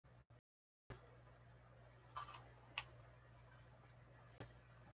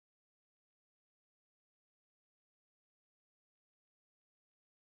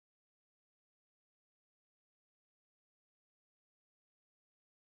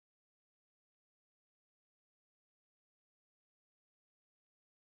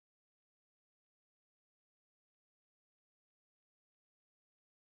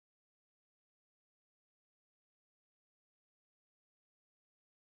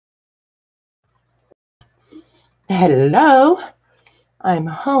Hello, I'm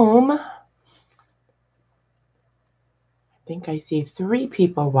home. I think I see 3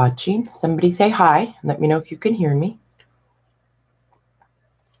 people watching. Somebody say hi. Let me know if you can hear me.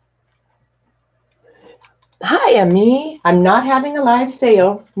 Hi, Emmy. I'm not having a live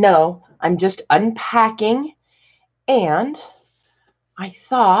sale. No, I'm just unpacking. And I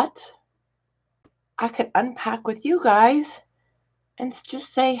thought I could unpack with you guys and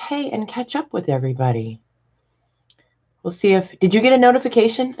just say hey and catch up with everybody. We'll see if... Did you get a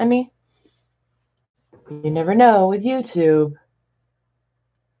notification, Emmy? You never know with YouTube.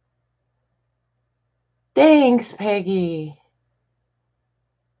 Thanks, Peggy.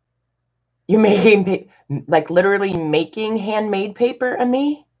 You making, like, literally making handmade paper,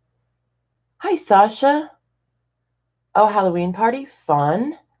 Emmy? Hi, Sasha. Oh, Halloween party?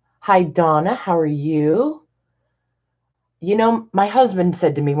 Fun. Hi, Donna. How are you? You know, my husband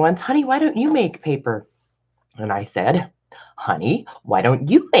said to me once, honey, why don't you make paper? And I said, honey, why don't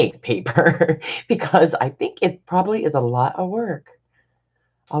you make paper? Because I think it probably is a lot of work.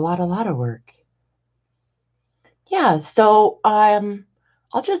 A lot of work. Yeah, so I'll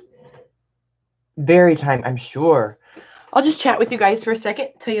just I'm sure. I'll just chat with you guys for a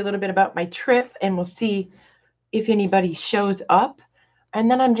second, tell you a little bit about my trip, and we'll see if anybody shows up.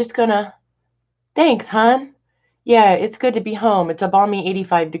 And then I'm just gonna... Thanks, hon. Yeah, it's good to be home. It's a balmy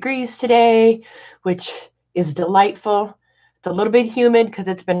 85 degrees today, which is delightful. It's a little bit humid because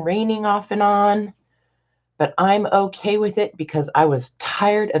it's been raining off and on, but I'm okay with it because I was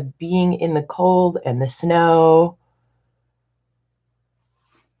tired of being in the cold and the snow.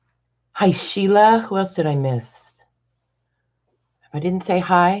 Hi, Sheila. Who else did I miss? If I didn't say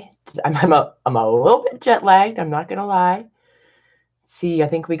hi, I'm a little bit jet lagged. I'm not going to lie. See, I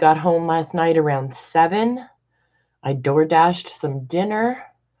think we got home last night around 7. I door dashed some dinner.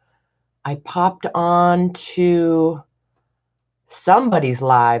 I popped on to somebody's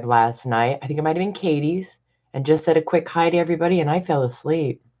live last night. I think it might have been Katie's, and just said a quick hi to everybody, and I fell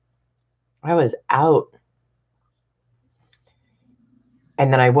asleep. I was out.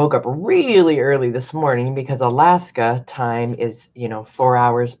 And then I woke up really early this morning because Alaska time is, 4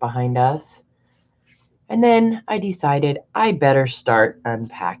 hours behind us. And then I decided I better start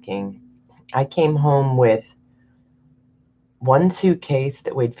unpacking. I came home with one suitcase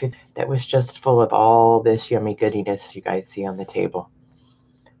that was just full of all this yummy goodiness you guys see on the table.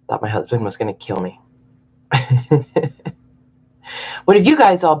 Thought my husband was going to kill me. What have you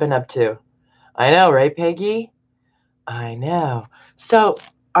guys all been up to? I know, right, Peggy? I know. So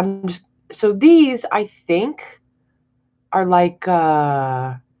these, I think, are like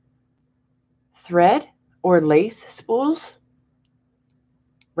thread or lace spools.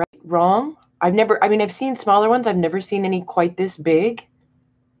 Right? Wrong? I've seen smaller ones. I've never seen any quite this big.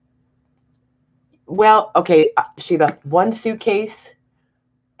 Well, okay, Sheila, one suitcase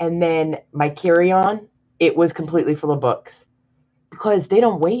and then my carry-on, it was completely full of books because they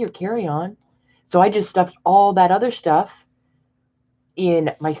don't weigh your carry-on. So I just stuffed all that other stuff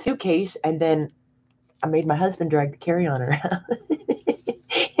in my suitcase, and then I made my husband drag the carry-on around.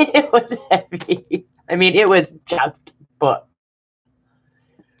 It was heavy. It was just books.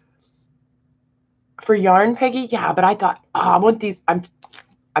 For yarn, Peggy, yeah, but I thought, I want these. I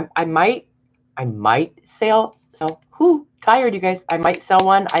might sell. Tired, you guys. I might sell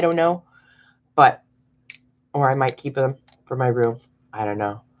one. I don't know, or I might keep them for my room. I don't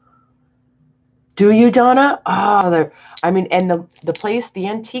know. Do you, Donna? And the place, the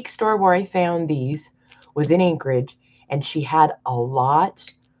antique store where I found these was in Anchorage, and she had a lot,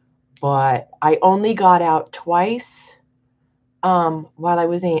 but I only got out twice while I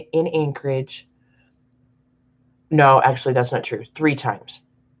was in Anchorage. No, actually, that's not true. 3 times.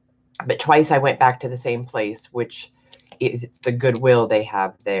 But twice I went back to the same place, which is the Goodwill they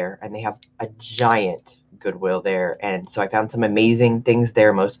have there, and they have a giant Goodwill there. And so I found some amazing things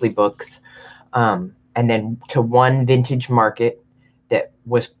there, mostly books. And then to one vintage market that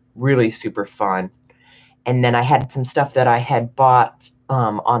was really super fun. And then I had some stuff that I had bought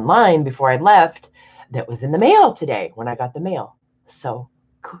online before I left that was in the mail today when I got the mail. So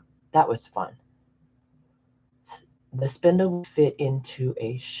that was fun. The spindle would fit into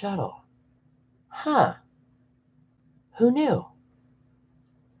a shuttle. Huh. Who knew?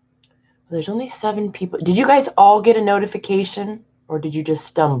 There's only 7 people. Did you guys all get a notification, or did you just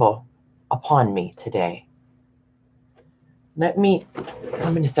stumble upon me today? I'm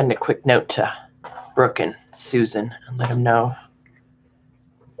going to send a quick note to Brooke and Susan and let them know.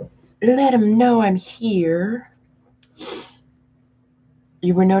 Let them know I'm here.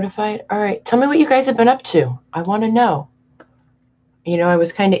 You were notified? All right. Tell me what you guys have been up to. I want to know. I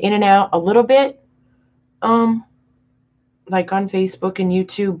was kind of in and out a little bit. like on Facebook and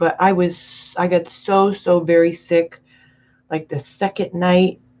YouTube, but I got so very sick like the second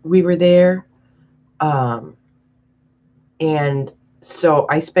night we were there. And so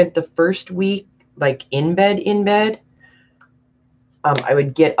I spent the first week like in bed. I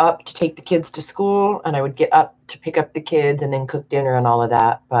would get up to take the kids to school, and I would get up to pick up the kids and then cook dinner and all of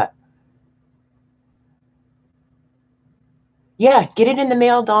that. But yeah, get it in the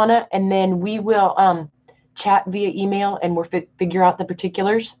mail, Donna, and then we will chat via email and we'll figure out the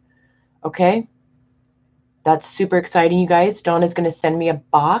particulars. Okay, that's super exciting, you guys. Donna's going to send me a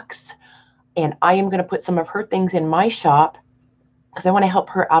box, and I am going to put some of her things in my shop because I want to help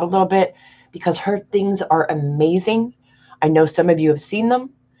her out a little bit because her things are amazing. I know some of you have seen them.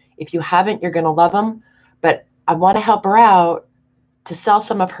 If you haven't, you're going to love them. But I want to help her out to sell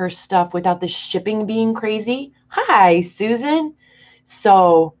some of her stuff without the shipping being crazy. Hi, Susan.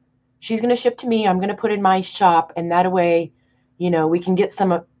 So she's going to ship to me. I'm going to put in my shop, and that way, we can get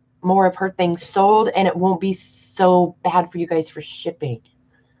some more of her things sold, and it won't be so bad for you guys for shipping.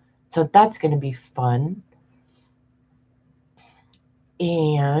 So that's going to be fun.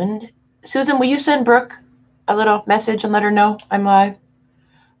 And Susan, will you send Brooke a little message and let her know I'm live?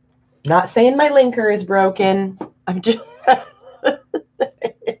 Not saying my linker is broken. I'm just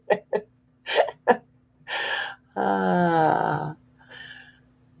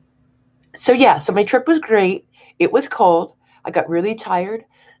so my trip was great. It was cold. I got really tired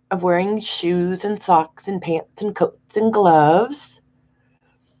of wearing shoes and socks and pants and coats and gloves.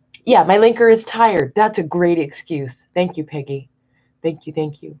 Yeah, my linker is tired. That's a great excuse. Thank you, Peggy. Thank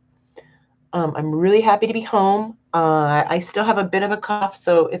you. I'm really happy to be home. I still have a bit of a cough,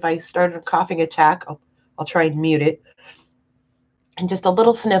 so if I start a coughing attack, I'll try and mute it. And just a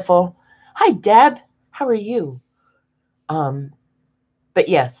little sniffle. Hi, Deb. How are you? But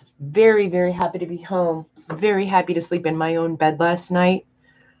yes, very, very happy to be home. Very happy to sleep in my own bed last night.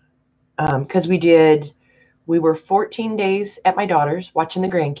 Because we were 14 days at my daughter's watching the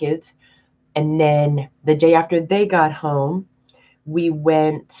grandkids. And then the day after they got home, we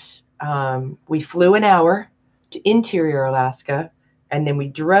flew an hour to interior Alaska, and then we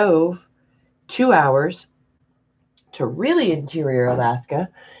drove 2 hours to really interior Alaska,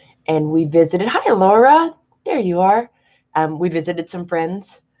 and we visited. Hi, Laura. There you are. We visited some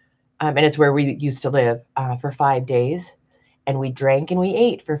friends, and it's where we used to live for 5 days, and we drank and we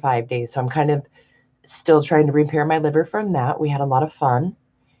ate for 5 days. So I'm kind of still trying to repair my liver from that. We had a lot of fun.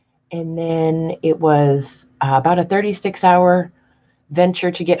 And then it was about a 36-hour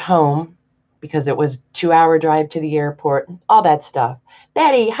venture to get home because it was 2-hour drive to the airport, all that stuff.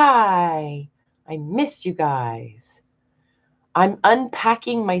 Betty, hi. I missed you guys. I'm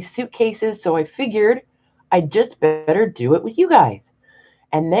unpacking my suitcases, so I figured I'd just better do it with you guys.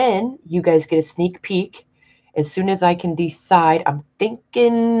 And then you guys get a sneak peek as soon as I can decide. I'm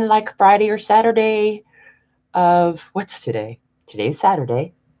thinking like Friday or Saturday of, what's today? Today's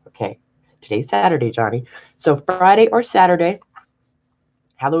Saturday. Okay. Today's Saturday, Johnny. So Friday or Saturday.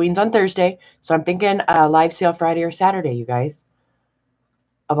 Halloween's on Thursday. So I'm thinking live sale Friday or Saturday, you guys,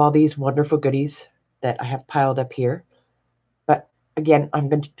 of all these wonderful goodies that I have piled up here. But again, I'm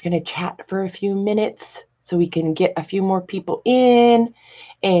going to chat for a few minutes so we can get a few more people in.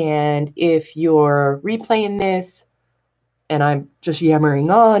 And if you're replaying this and I'm just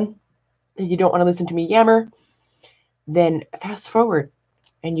yammering on and you don't want to listen to me yammer, then fast forward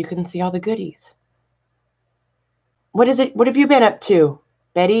and you can see all the goodies. What is it? What have you been up to,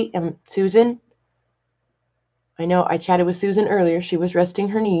 Betty and Susan? I know I chatted with Susan earlier. She was resting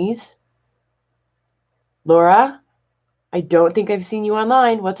her knees. Laura, I don't think I've seen you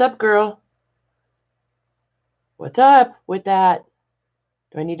online. What's up, girl? What's up with that?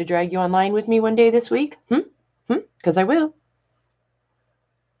 Do I need to drag you online with me one day this week? Because I will.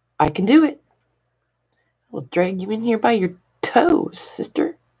 I can do it. I'll drag you in here by your toes,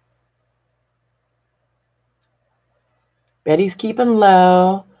 sister. Betty's keeping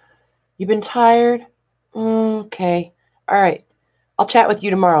low. You been tired? Okay. All right. I'll chat with you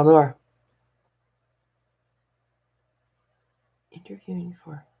tomorrow, Laura. Interviewing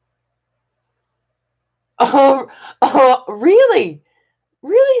for. Oh, really?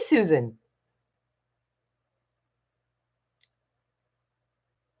 Really, Susan?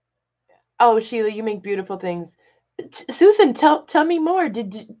 Oh, Sheila, you make beautiful things. Susan, tell me more.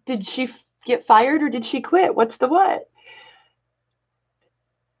 Did she get fired or did she quit? What's the what?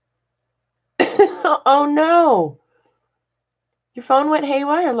 Oh no. Your phone went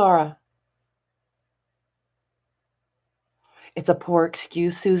haywire, Laura. It's a poor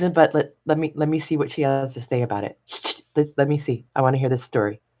excuse, Susan, but let me see what she has to say about it. Let me see. I want to hear this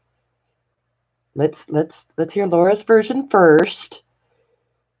story. Let's hear Laura's version first.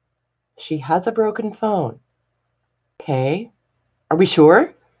 She has a broken phone. Okay. Are we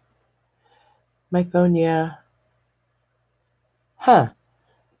sure? My phone, yeah. Huh.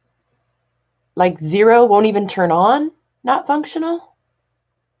 Like 0 won't even turn on? Not functional?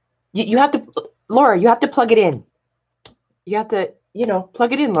 You have to, Laura, you have to plug it in. You have to,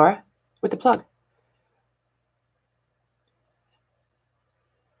 plug it in, Laura, with the plug.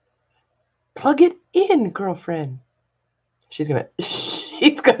 Plug it in, girlfriend. She's gonna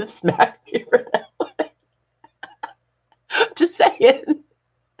smack me for that. Just saying.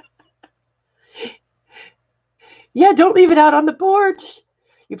 Yeah, don't leave it out on the porch.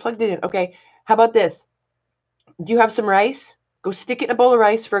 You plugged it in. Okay. How about this? Do you have some rice? Go stick it in a bowl of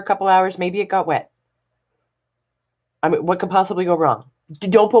rice for a couple hours. Maybe it got wet. I mean, what could possibly go wrong?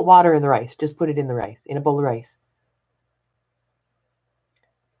 Don't put water in the rice. Just put it in the rice, in a bowl of rice.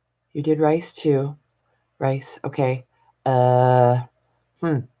 You did rice too. Rice. Okay. All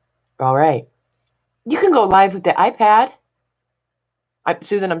right. You can go live with the iPad.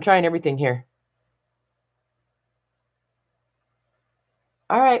 Susan, I'm trying everything here.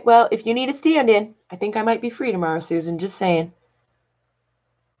 All right. Well, if you need a stand-in, I think I might be free tomorrow, Susan. Just saying.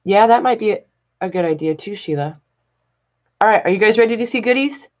 Yeah, that might be a good idea too, Sheila. All right. Are you guys ready to see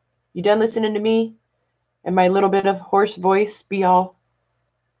goodies? You done listening to me and my little bit of hoarse voice be all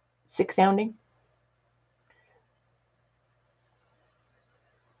sick sounding?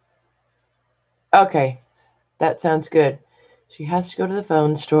 Okay. That sounds good. She has to go to the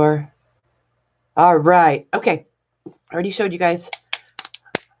phone store. All right. Okay. I already showed you guys.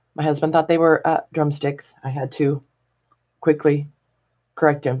 My husband thought they were drumsticks. I had to quickly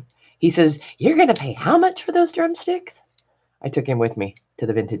correct him. He says, "You're going to pay how much for those drumsticks?" I took him with me to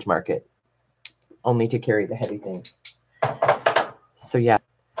the vintage market, only to carry the heavy things. So yeah,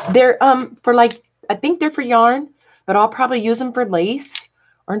 they're for like, I think they're for yarn, but I'll probably use them for lace.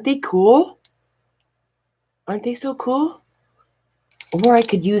 Aren't they cool? Aren't they so cool? Or I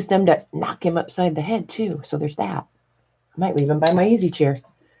could use them to knock him upside the head too. So there's that. I might leave him by my easy chair.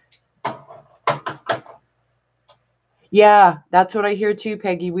 Yeah, that's what I hear too,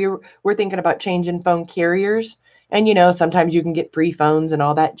 Peggy. We're thinking about changing phone carriers, and sometimes you can get free phones and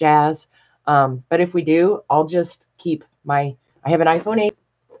all that jazz. But if we do, I'll just keep I have an iPhone 8.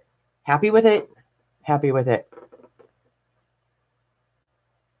 Happy with it. Happy with it.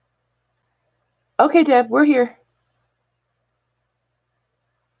 Okay, Deb, we're here.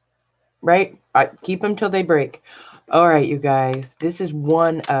 Right? Keep them till they break. All right, you guys. This is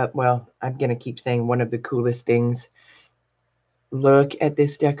one of, well, I'm going to keep saying one of the coolest things. Look at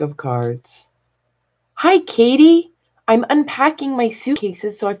this deck of cards. Hi, Katie. I'm unpacking my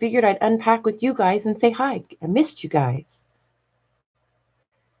suitcases, so I figured I'd unpack with you guys and say hi. I missed you guys.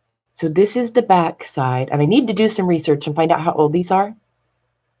 So this is the back side, and I need to do some research and find out how old these are.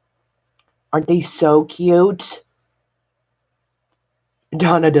 Aren't they so cute?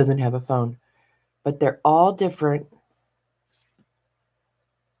 Donna doesn't have a phone, but they're all different.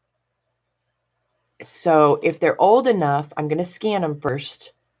 So if they're old enough, I'm going to scan them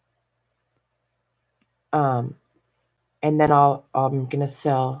first. And then I'm going to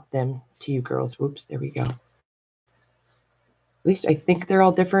sell them to you girls. Whoops, there we go. At least I think they're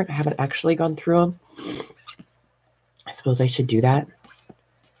all different. I haven't actually gone through them. I suppose I should do that.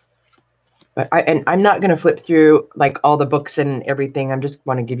 But I'm not going to flip through like all the books and everything. I just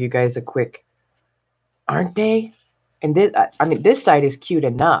want to give you guys a quick, aren't they? And this, I mean, this side is cute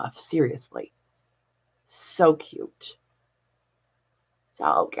enough. Seriously. So cute.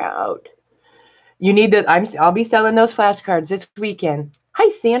 So cute. You need that. I'll be selling those flashcards this weekend. Hi,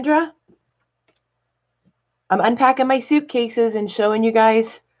 Sandra. I'm unpacking my suitcases and showing you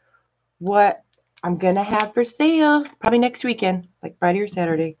guys what I'm going to have for sale. Probably next weekend, like Friday or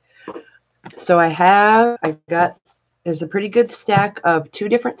Saturday. So there's a pretty good stack of 2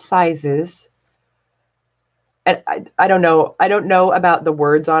 different sizes. And I don't know. I don't know about the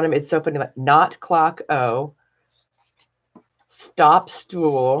words on them. It's so funny. Like not clock O, stop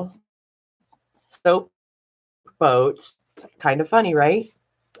stool, soap boats. Kind of funny, right?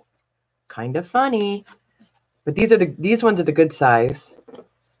 Kind of funny. But these ones are the good size.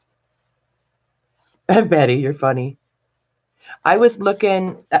 Betty, you're funny. I was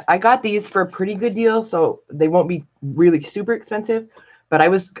looking, I got these for a pretty good deal, so they won't be really super expensive. But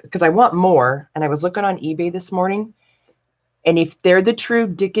because I want more, and I was looking on eBay this morning, and if they're the true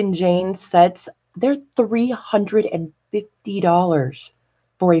Dick and Jane sets, they're $350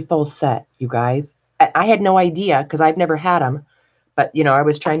 for a full set, you guys. I had no idea because I've never had them, but I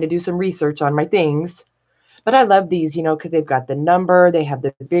was trying to do some research on my things. But I love these, you know, because they've got the number, they have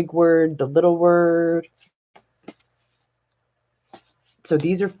the big word, the little word. So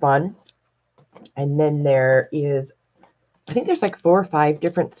these are fun. And then there is, I think there's like 4 or 5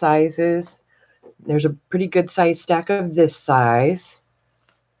 different sizes. There's a pretty good size stack of this size,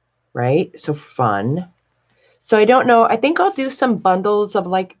 right? So fun. So I don't know. I think I'll do some bundles of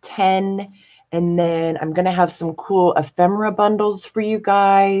like 10. And then I'm going to have some cool ephemera bundles for you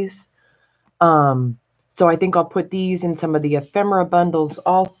guys. So I think I'll put these in some of the ephemera bundles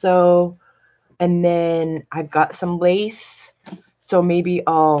also. And then I've got some lace. So maybe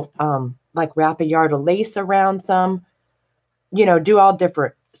I'll like wrap a yard of lace around some, you know, do all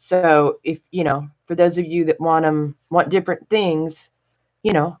different. So if, you know, for those of you that want different things,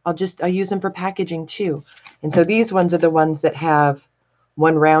 you know, I'll use them for packaging too. And so these ones are the ones that have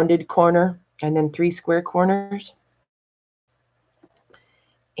 1 rounded corner and then 3 square corners.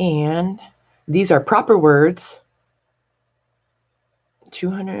 And these are proper words.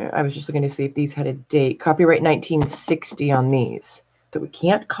 200, I was just looking to see if these had a date. Copyright 1960 on these. So we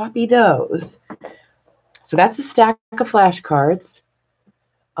can't copy those. So that's a stack of flashcards.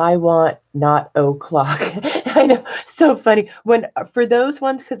 I want not o'clock. I know, so funny. When for those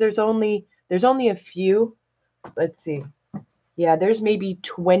ones, because there's only a few. Let's see. Yeah, there's maybe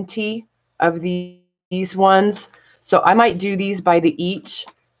 20 of these ones. So I might do these by the each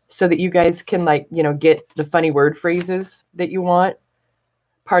so that you guys can, like, you know, get the funny word phrases that you want.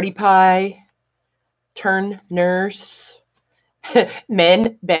 Party pie, turn nurse,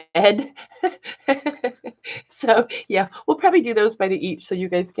 men, bed. So yeah, we'll probably do those by the each so you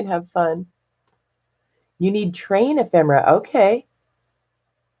guys can have fun. You need train ephemera. Okay.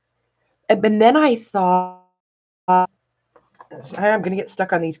 But then I thought, I'm going to get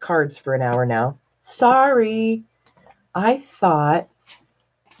stuck on these cards for an hour now. Sorry. I thought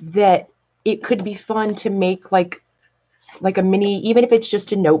that it could be fun to make like a mini, even if it's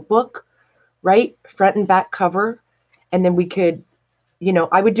just a notebook, right? Front and back cover. And then we could, you know,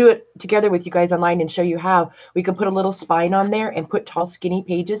 I would do it together with you guys online and show you how. We could put a little spine on there and put tall, skinny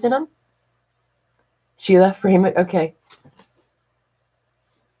pages in them. Sheila, frame it. Okay.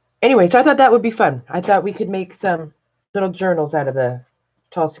 Anyway, so I thought that would be fun. I thought we could make some little journals out of the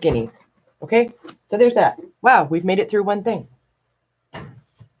tall skinnies. Okay, so there's that. Wow, we've made it through one thing.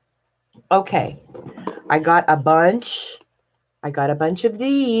 Okay, I got a bunch of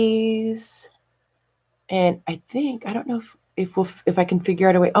these. And I think, I don't know if I can figure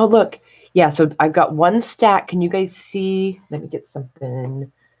out a way. Oh, look. Yeah, so I've got 1 stack. Can you guys see? Let me get something.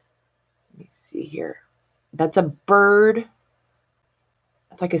 Let me see here. That's a bird.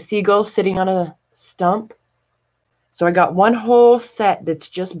 It's like a seagull sitting on a stump. So I got 1 whole set that's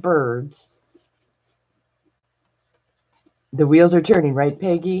just birds. The wheels are turning, right,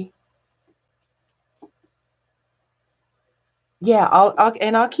 Peggy? Yeah,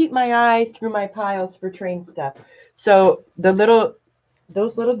 I'll keep my eye through my piles for train stuff. So those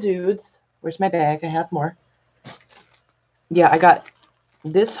little dudes. Where's my bag? I have more. Yeah, I got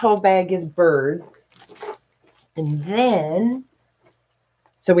this whole bag is birds. And then,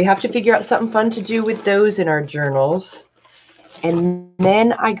 so we have to figure out something fun to do with those in our journals. And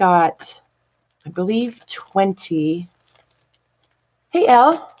then I got, I believe, 20. Hey,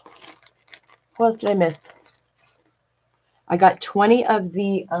 Elle. What else did I miss? I got 20 of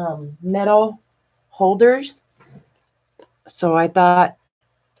the metal holders. So I thought,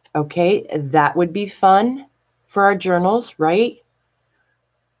 okay, that would be fun for our journals, right?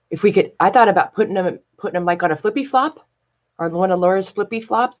 If we could, I thought about putting them like on a flippy flop, or one of Laura's flippy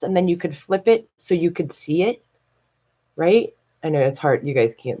flops, and then you could flip it so you could see it, right? I know it's hard, you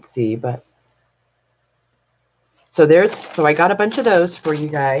guys can't see, but so I got a bunch of those for you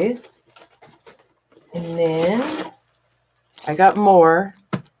guys. And then I got more.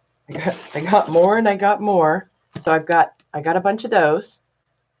 I got more and I got more. So I got a bunch of those.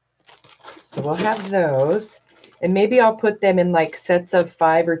 So we'll have those. And maybe I'll put them in like sets of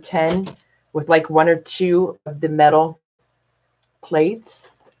 5 or 10 with like 1 or 2 of the metal plates.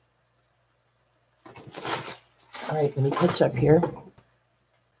 All right, let me catch up here.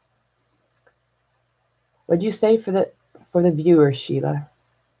 What'd you say for the viewers, Sheila?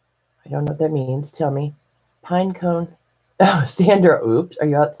 I don't know what that means. Tell me. Pine cone. Oh, Sandra. Oops. Are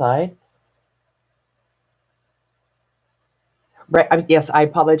you outside? Right. Yes, I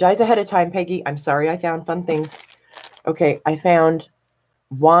apologize ahead of time, Peggy. I'm sorry. I found fun things. Okay, I found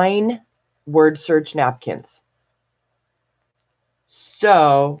wine word search napkins.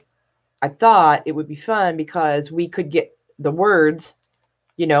 So I thought it would be fun because we could get the words,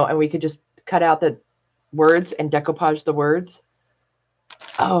 you know, and we could just cut out the words and decoupage the words.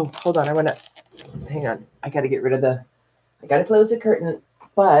 Oh, hold on. I want to Hang on. I got to get rid of I got to close the curtain,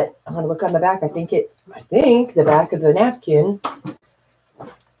 but I'm going to look on the back. I think the back of the napkin,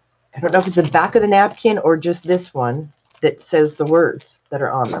 I don't know if it's the back of the napkin or just this one that says the words that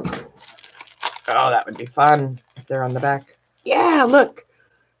are on them. Oh, that would be fun if they're on the back. Yeah, look.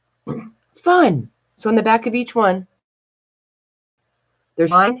 Fun. So on the back of each one,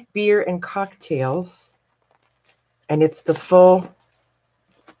 there's wine, beer, and cocktails. And it's the full.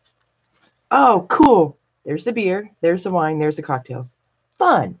 Oh, cool. There's the beer, there's the wine, there's the cocktails.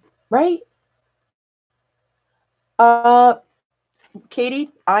 Fun, right? Katie,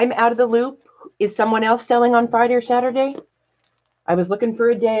 I'm out of the loop. Is someone else selling on Friday or Saturday? I was looking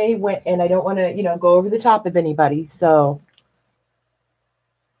for a day and I don't want to, go over the top of anybody. So,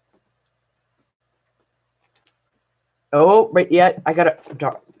 oh, right, yeah, I got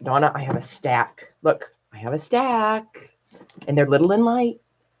Donna, I have a stack. Look, I have a stack, and they're little and light.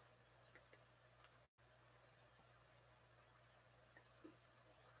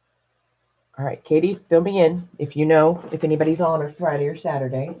 All right, Katie, fill me in if you know if anybody's on or Friday or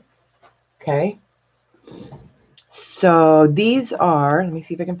Saturday. Okay. So these are, let me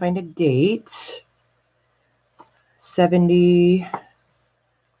see if I can find a date. 70. I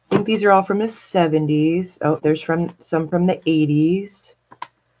think these are all from the 70s. Oh, there's some from the 80s,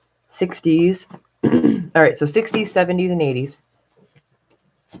 60s. All right, so 60s, 70s, and 80s.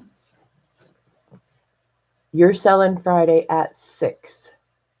 You're selling Friday at 6.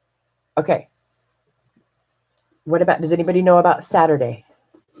 Okay. Does anybody know about Saturday?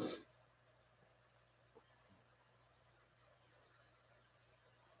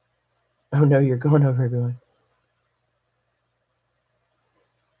 Oh, no, you're going over everyone.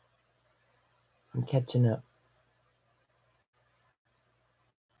 I'm catching up.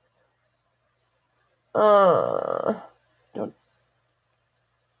 Don't.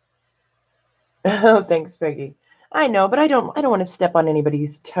 Oh, thanks, Peggy. I know, but I don't want to step on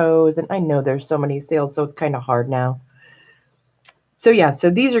anybody's toes, and I know there's so many sales, so it's kind of hard now. So yeah, so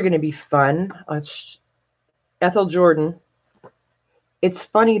these are going to be fun. Ethel Jordan. It's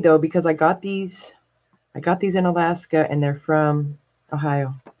funny though because I got these in Alaska and they're from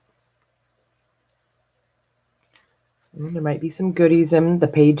Ohio. And there might be some goodies in the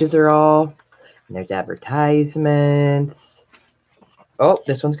pages are all. And there's advertisements. Oh,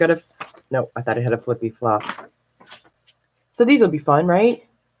 this one's got no, I thought it had a flippy flop. So these will be fun, right?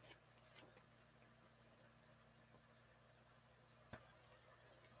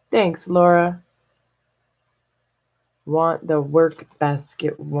 Thanks, Laura. Want the work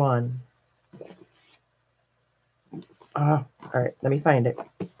basket one. All right, let me find it.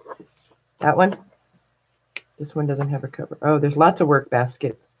 That one? This one doesn't have a cover. Oh, there's lots of work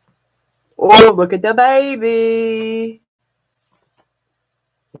basket. Oh, look at the baby.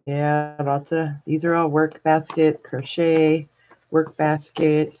 Yeah, these are all work basket, crochet, work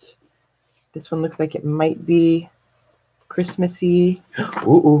basket. This one looks like it might be Christmassy.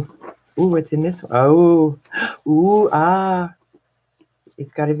 Ooh, what's in this one? Oh,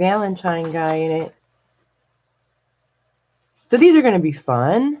 it's got a Valentine guy in it. So these are going to be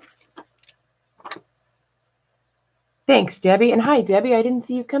fun. Thanks, Debbie. And hi, Debbie. I didn't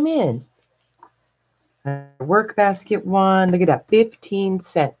see you come in. Work basket one. Look at that, 15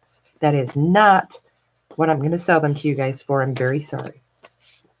 cents. That is not what I'm going to sell them to you guys for. I'm very sorry.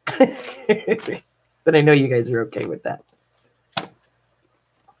 But I know you guys are okay with that.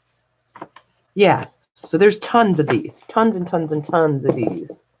 Yeah, so there's tons of these. Tons and tons and tons of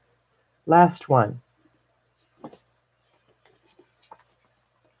these. Last one.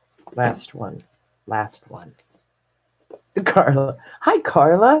 Last one. Last one. Carla. Hi,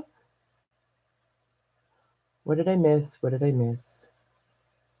 Carla. What did I miss? What did I miss?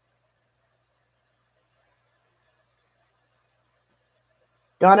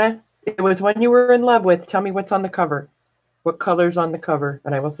 Donna, it was one you were in love with. Tell me what's on the cover. What color's on the cover?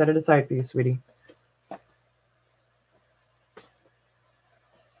 And I will set it aside for you, sweetie.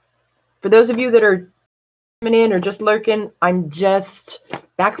 For those of you that are coming in or just lurking, I'm just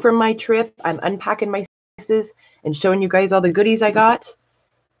back from my trip. I'm unpacking my suitcases and showing you guys all the goodies I got.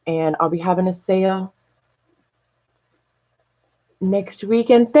 And I'll be having a sale next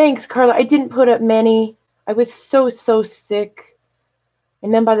weekend. Thanks, Carla. I didn't put up many. I was so sick.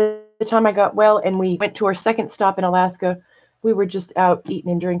 And then by the time I got well and we went to our second stop in Alaska, we were just out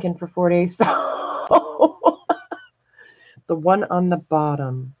eating and drinking for 4 days. So the one on the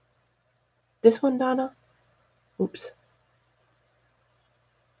bottom. This one, Donna? Oops.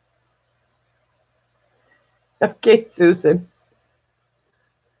 Okay, Susan.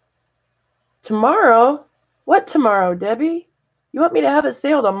 Tomorrow? What tomorrow, Debbie? You want me to have a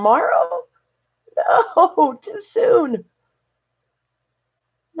sale tomorrow? No, too soon.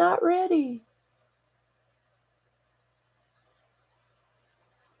 Not ready.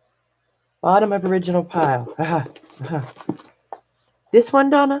 Bottom of original pile. This one,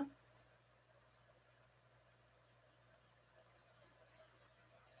 Donna?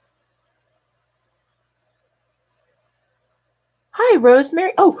 Hi,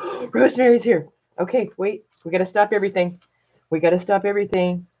 Rosemary. Oh, Rosemary's here. Okay, wait. We got to stop everything. We got to stop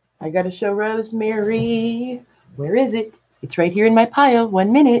everything. I got to show Rosemary. Where is it? It's right here in my pile.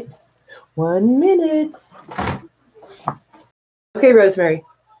 1 minute. 1 minute. Okay, Rosemary.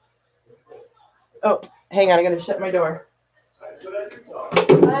 Oh, hang on. I got to shut my door.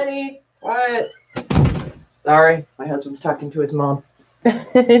 Honey, quiet. Sorry, my husband's talking to his mom.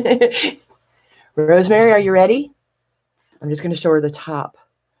 Rosemary, are you ready? I'm just going to show her the top.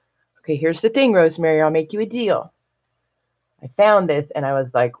 Okay, here's the thing, Rosemary. I'll make you a deal. I found this and I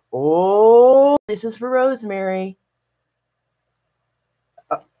was like, oh, this is for Rosemary.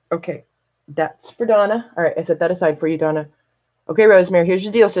 Okay, that's for Donna. All right, I set that aside for you, Donna. Okay, Rosemary, here's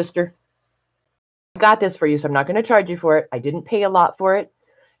your deal, sister. I got this for you, so I'm not going to charge you for it. I didn't pay a lot for it.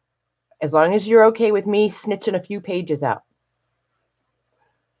 As long as you're okay with me snitching a few pages out.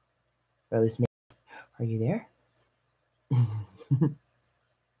 Rosemary, are you there? I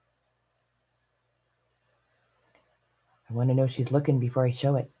want to know she's looking before I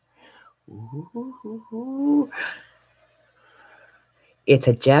show it. Ooh. It's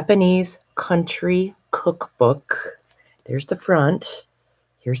a Japanese country cookbook. There's the front.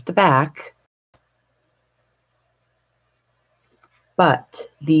 Here's the back. But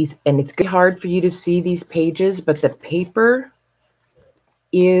these, and it's hard for you to see these pages, but the paper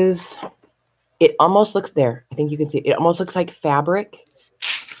is, it almost looks there. I think you can see it. It almost looks like fabric.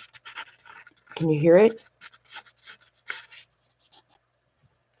 Can you hear it?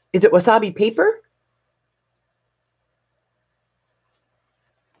 Is it wasabi paper?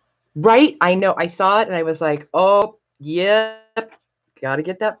 Right? I know. I saw it and I was like, oh, yep. Got to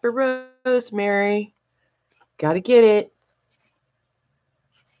get that for Rosemary. Got to get it.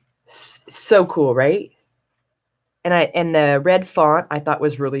 So cool, right? And the red font I thought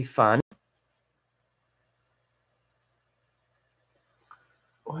was really fun.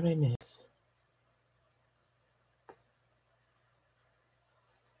 What did I miss?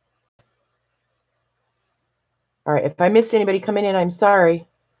 All right, if I missed anybody coming in, I'm sorry.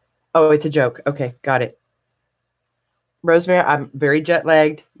 Oh, it's a joke. Okay, got it. Rosemary, I'm very jet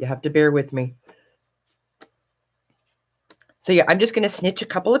lagged. You have to bear with me. So yeah, I'm just going to snitch a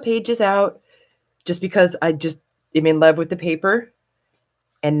couple of pages out just because I just am in love with the paper.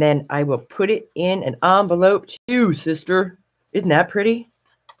 And then I will put it in an envelope to you, sister. Isn't that pretty?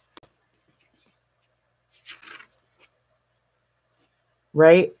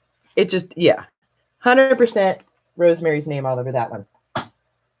 Right? It just, yeah. 100% Rosemary's name all over that one.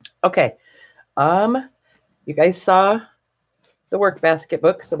 Okay. You guys saw the work basket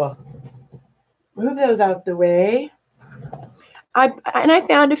book, so we'll move those out the way. I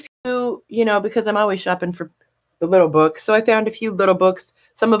found a few, because I'm always shopping for the little books. So I found a few little books.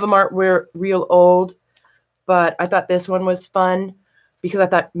 Some of them aren't real old, but I thought this one was fun because I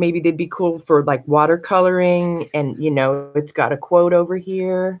thought maybe they'd be cool for like watercoloring, and it's got a quote over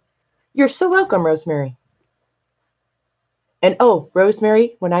here. You're so welcome, Rosemary. And oh,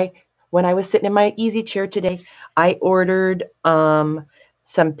 Rosemary, when I was sitting in my easy chair today, I ordered some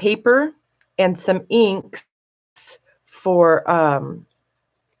paper and some inks for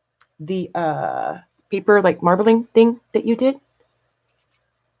the paper like marbling thing that you did.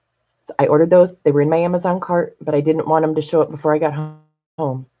 So I ordered those. They were in my Amazon cart, but I didn't want them to show up before I got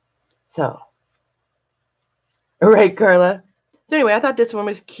home. So, all right, Carla. So anyway, I thought this one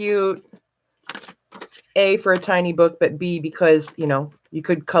was cute. A, for a tiny book, but B, because, you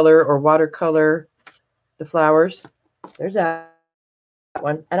could color or watercolor the flowers. There's that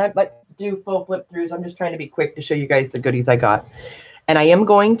one. And I like do full flip throughs. I'm just trying to be quick to show you guys the goodies I got. And I am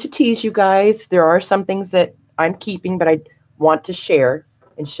going to tease you guys. There are some things that I'm keeping, but I want to share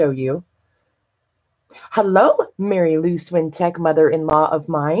and show you. Hello, Mary Lou Swintek, mother-in-law of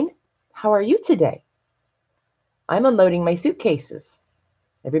mine. How are you today? I'm unloading my suitcases.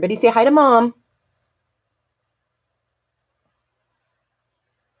 Everybody say hi to Mom.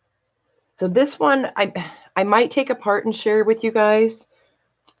 So this one, I might take apart and share with you guys,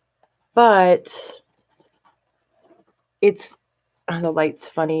 but it's, the light's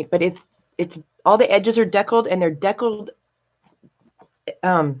funny, but it's all the edges are deckled, and they're deckled.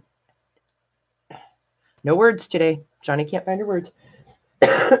 No words today. Johnny can't find her words.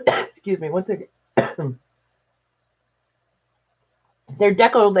 Excuse me, one second. They're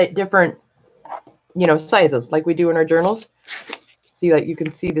deckled at different you know, sizes like we do in our journals. See, like you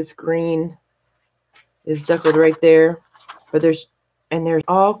can see this green is deckled right there, but there's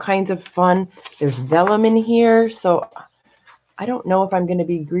all kinds of fun. There's vellum in here, so I don't know if I'm going to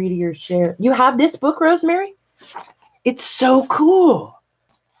be greedy or share. You have this book, Rosemary? It's so cool.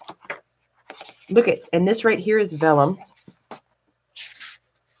 Look at, and this right here is vellum.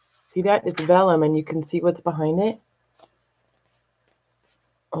 See that? It's vellum, and you can see what's behind it.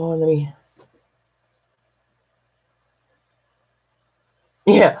 Oh, let me.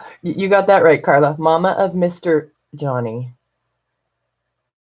 Yeah, you got that right, Carla. Mama of Mr. Johnny.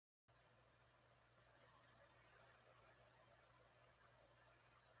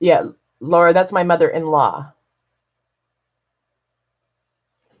 Yeah, Laura, that's my mother-in-law.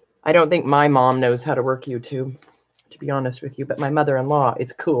 I don't think my mom knows how to work YouTube, to be honest with you, but my mother-in-law,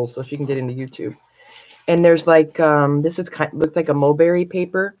 it's cool, so she can get into YouTube. And there's like, this is looks like a mulberry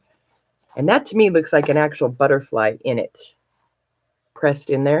paper, and that to me looks like an actual butterfly in it, pressed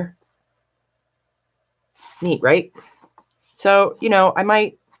in there. Neat, right? So, you know, I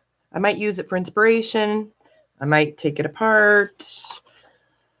might use it for inspiration. I might take it apart.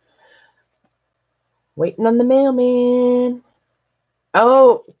 Waiting on the mailman.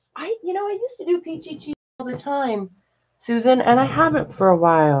 Oh, I used to do peachy cheese all the time, Susan, and I haven't for a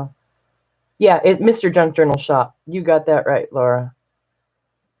while. Yeah, Mr. Junk Journal Shop. You got that right, Laura.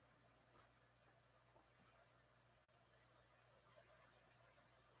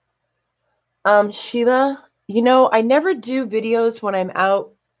 Sheila, you know, I never do videos when I'm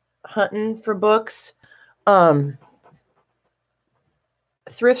out hunting for books.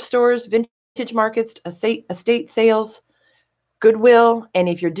 Thrift stores, vintage markets, estate sales, Goodwill, and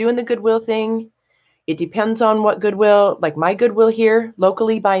if you're doing the Goodwill thing, it depends on what Goodwill, like my Goodwill here,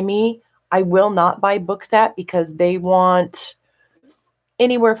 locally by me, I will not buy books at because they want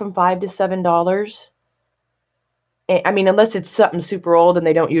anywhere from $5 to $7. I mean, unless it's something super old, and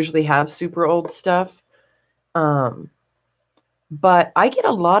they don't usually have super old stuff. But I get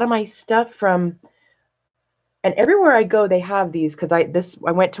a lot of my stuff from, and everywhere I go, they have these, because I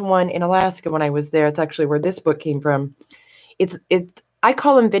went to one in Alaska when I was there. It's actually where this book came from. It's I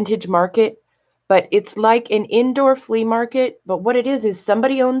call them vintage market, but it's like an indoor flea market. But what it is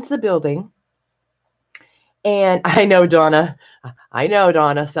somebody owns the building. And I know, Donna,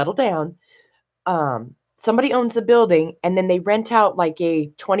 settle down. Somebody owns the building, and then they rent out like a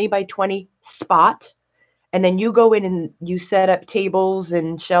 20 by 20 spot. And then you go in and you set up tables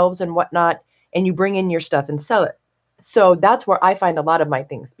and shelves and whatnot, and you bring in your stuff and sell it. So that's where I find a lot of my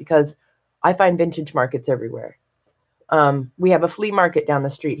things, because I find vintage markets everywhere. We have a flea market down the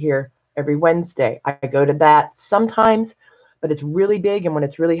street here every Wednesday. I go to that sometimes, but it's really big, and when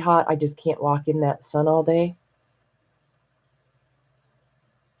it's really hot, I just can't walk in that sun all day.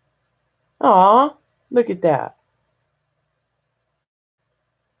 Aw, look at that.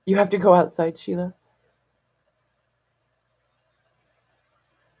 You have to go outside, Sheila.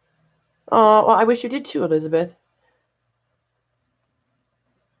 Oh, well, I wish you did too, Elizabeth.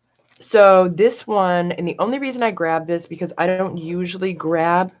 So this one, and the only reason I grabbed this, because I don't usually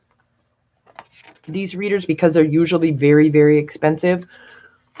grab these readers because they're usually very, very expensive,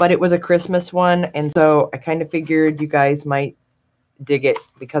 but it was a Christmas one, and so I kind of figured you guys might dig it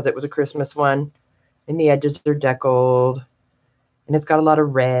because it was a Christmas one, and the edges are deckled, and it's got a lot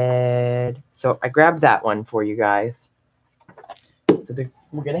of red, so I grabbed that one for you guys. So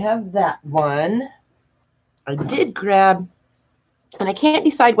we're going to have that one. I did grab, and I can't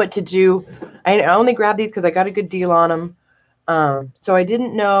decide what to do. I only grabbed these because I got a good deal on them. So I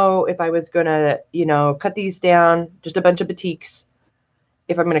didn't know if I was going to, cut these down, just a bunch of batiks.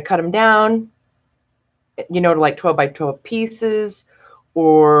 If I'm going to cut them down, to like 12 by 12 pieces,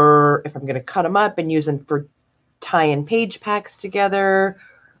 or if I'm going to cut them up and use them for tie-in page packs together,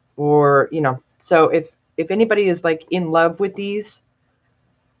 or, so if anybody is like in love with these,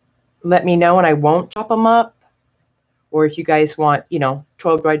 let me know and I won't chop them up. Or if you guys want,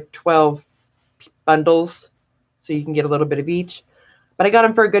 12 by 12 bundles, so you can get a little bit of each. But I got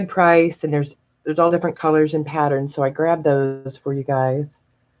them for a good price, and there's all different colors and patterns, so I grabbed those for you guys.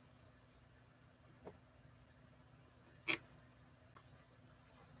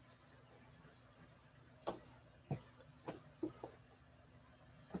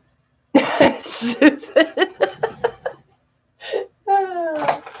 Susan.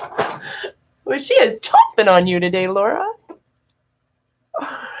 Well, she is chomping on you today, Laura.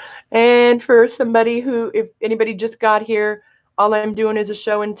 And for somebody who, if anybody just got here, all I'm doing is a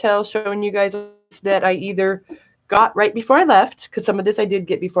show and tell, showing you guys that I either got right before I left, because some of this I did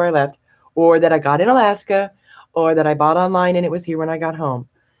get before I left, or that I got in Alaska, or that I bought online and it was here when I got home.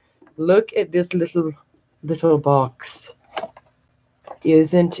 Look at this little box.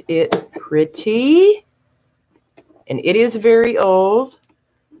 Isn't it pretty? And it is very old.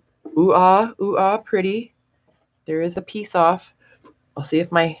 Ooh ah, pretty. There is a piece off. I'll see if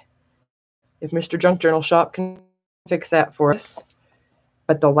Mr. Junk Journal Shop can fix that for us.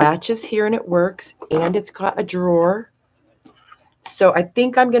 But the latch is here and it works, and it's got a drawer. So I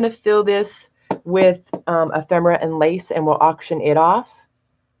think I'm going to fill this with ephemera and lace, and we'll auction it off.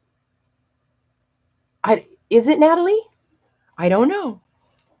 Is it, Natalie? I don't know.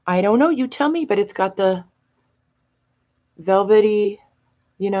 I don't know. You tell me, but it's got the velvety,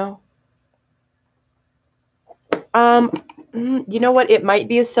 you know. You know what? It might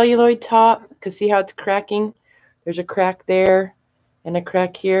be a celluloid top, because see how it's cracking? There's a crack there and a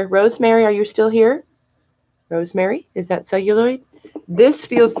crack here. Rosemary, are you still here? Rosemary, is that celluloid? This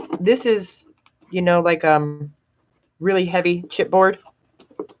is, you know, like really heavy chipboard.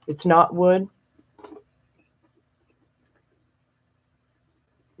 It's not wood.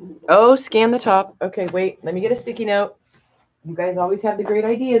 Oh, scan the top. Okay, wait, let me get a sticky note. You guys always have the great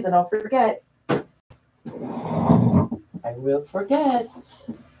ideas and I'll forget. I will forget.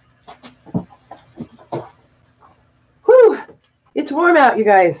 Whew, it's warm out, you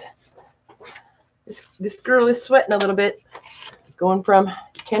guys. This girl is sweating a little bit, going from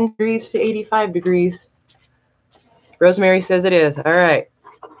 10 degrees to 85 degrees. Rosemary says it is. All right.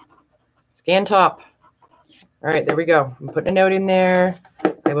 Scan top. All right, there we go. I'm putting a note in there.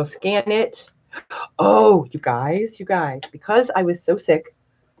 I will scan it. Oh, you guys, because I was so sick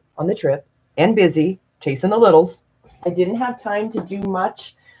on the trip and busy chasing the littles, I didn't have time to do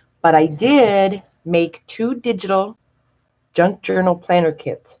much, but I did make 2 digital junk journal planner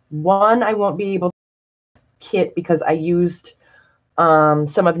kits. One I won't be able to kit because I used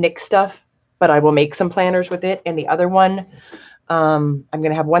some of Nick's stuff, but I will make some planners with it. And the other one, I'm going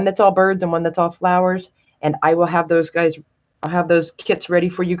to have one that's all birds and one that's all flowers. And I will have those guys, I'll have those kits ready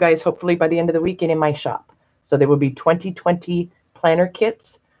for you guys, hopefully by the end of the weekend in my shop. So there will be 2020 planner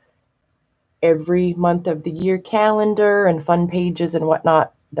kits, every month of the year calendar and fun pages and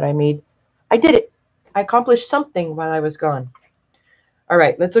whatnot that I made. I did it. I accomplished something while I was gone. All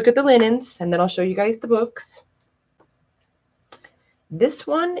right, let's look at the linens and then I'll show you guys the books. This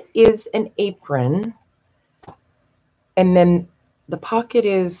one is an apron, and then the pocket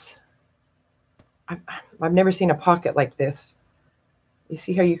is, I've never seen a pocket like this. You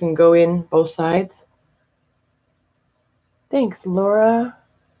see how you can go in both sides? Thanks, Laura.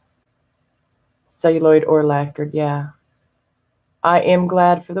 Celluloid or lacquered, yeah. I am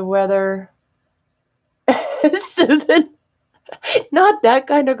glad for the weather. Susan, not that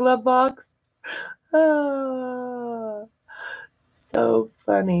kind of glove box. Oh, so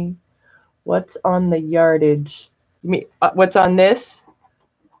funny. What's on the yardage? You mean, what's on this?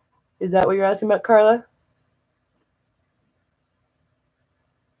 Is that what you're asking about, Carla?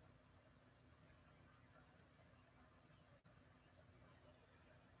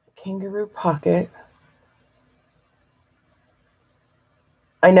 Kangaroo pocket.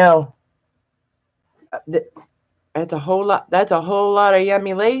 I know. That's a whole lot. That's a whole lot of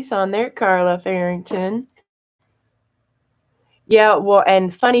yummy lace on there, Carla Farrington. Yeah, well,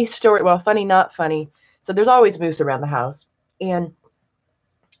 and funny story. Well, funny, not funny. So there's always moose around the house, and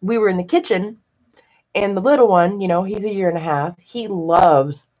we were in the kitchen, and the little one, you know, he's 1.5 years. He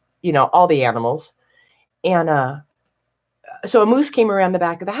loves, you know, all the animals, and so a moose came around the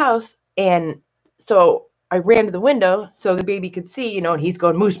back of the house, and so I ran to the window so the baby could see, you know, and he's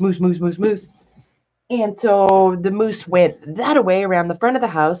going moose, moose, moose, moose, moose. And so the moose went that way around the front of the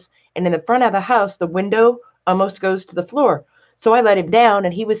house, and in the front of the house, the window almost goes to the floor. So I let him down,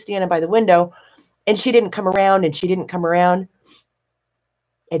 and he was standing by the window, and she didn't come around, and she didn't come around,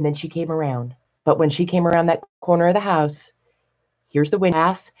 and then she came around. But when she came around that corner of the house, here's the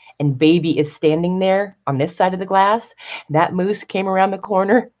window, and baby is standing there on this side of the glass. That moose came around the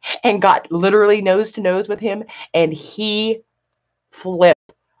corner and got literally nose to nose with him, and he flipped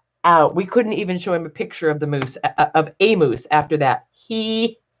out. We couldn't even show him a picture of the moose, of a moose after that.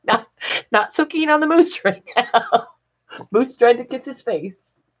 He not so keen on the moose right now. Moose tried to kiss his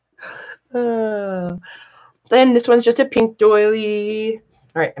face. Then this one's just a pink doily.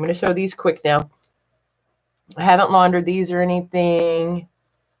 All right, I'm going to show these quick now. I haven't laundered these or anything.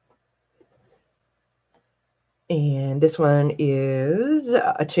 And this one is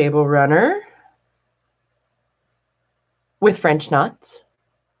a table runner with French knots.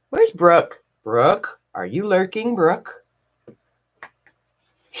 Where's Brooke? Brooke, are you lurking, Brooke?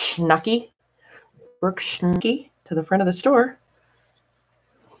 Schnucky. Brooke Schnucky to the front of the store.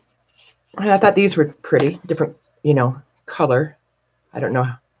 I thought these were pretty, different, you know, color. I don't know.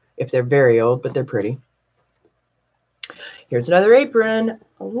 if they're very old, but they're pretty. Here's another apron.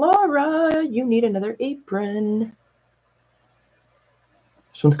 Laura, you need another apron.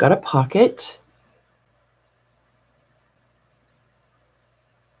 This one's got a pocket.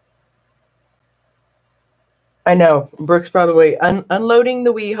 I know, Brooke's probably unloading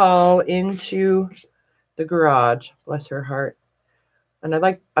the wee haul into the garage. Bless her heart. And I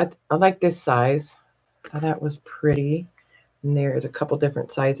like this size. I thought that was pretty. And there's a couple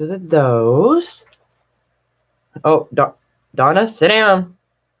different sizes of those. Oh, Donna, sit down.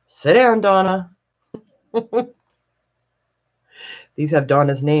 Sit down, Donna. These have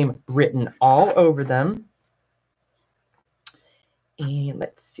Donna's name written all over them. And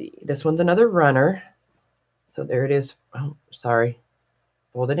let's see. This one's another runner. So there it is. Oh, sorry.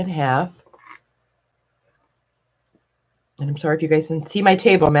 Fold it in half. And I'm sorry if you guys can see my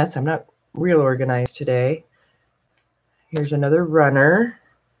table mess. I'm not real organized today. Here's another runner.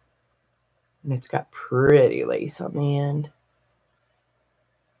 And it's got pretty lace on the end.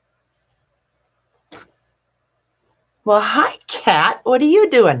 Well, hi, Kat. What are you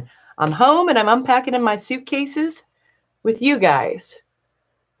doing? I'm home and I'm unpacking in my suitcases with you guys.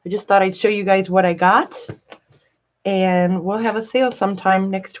 I just thought I'd show you guys what I got. And we'll have a sale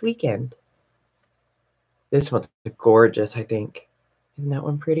sometime next weekend. This one's gorgeous, I think. Isn't that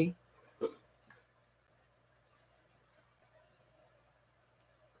one pretty?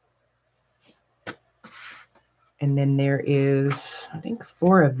 And then there is, I think,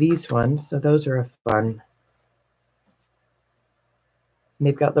 4 of these ones. So those are fun. And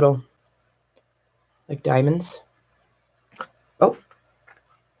they've got little, like, diamonds. Oh.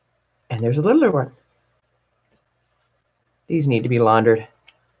 And there's a littler one. These need to be laundered.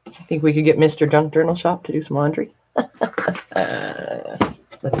 I think we could get Mr. Junk Journal Shop to do some laundry. Let's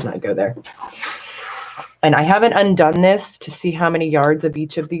not go there. And I haven't undone this to see how many yards of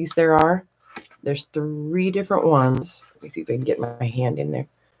each of these there are. There's 3 different ones. Let me see if I can get my hand in there.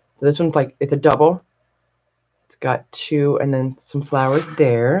 So this one's like, it's a double. It's got 2 and then some flowers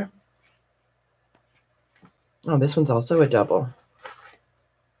there. Oh, this one's also a double.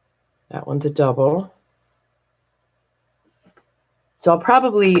 That one's a double. So I'll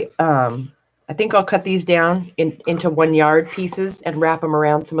probably, I think I'll cut these down into 1 yard pieces and wrap them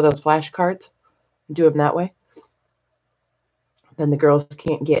around some of those flashcards and do them that way. Then the girls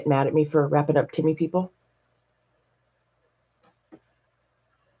can't get mad at me for wrapping up Timmy people.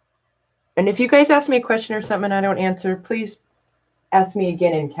 And if you guys ask me a question or something and I don't answer, please ask me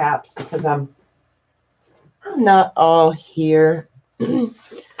again in caps because I'm not all here.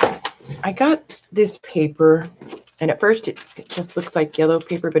 I got this paper. And at first it just looks like yellow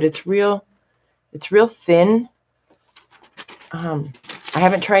paper, but it's real thin. I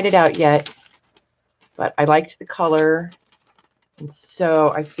haven't tried it out yet, but I liked the color. And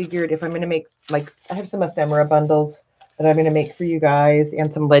so I figured if I'm going to make, like, I have some ephemera bundles that I'm going to make for you guys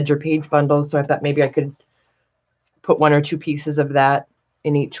and some ledger page bundles. So I thought maybe I could put 1 or 2 pieces of that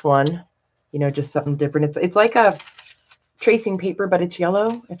in each one, you know, just something different. It's like a tracing paper, but it's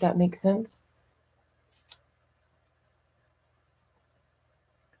yellow, if that makes sense.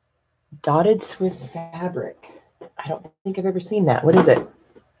 Dotted Swiss fabric. I don't think I've ever seen that. What is it?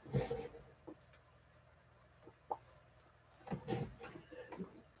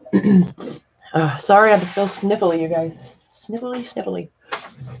 Sorry, I'm still sniffly, you guys. Sniffly.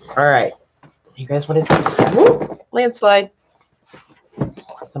 All right. You guys want to see? Woo, landslide.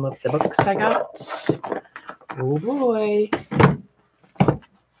 Some of the books I got. Oh, boy.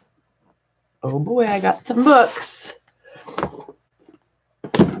 Oh, boy, I got some books.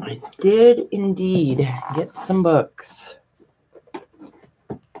 I did indeed get some books.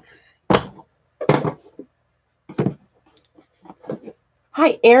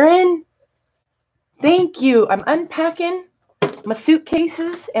 Hi, Erin. Thank you. I'm unpacking my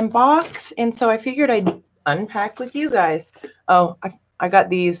suitcases and box, and so I figured I'd unpack with you guys. Oh, I got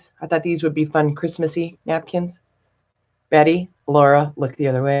these. I thought these would be fun Christmassy napkins. Betty, Laura, look the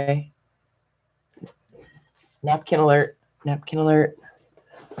other way. Napkin alert. Napkin alert.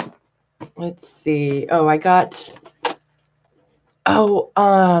 Let's see. Oh, I got. Oh,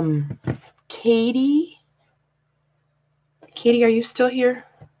 Katie. Katie, are you still here?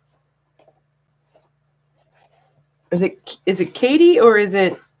 Is it Katie or is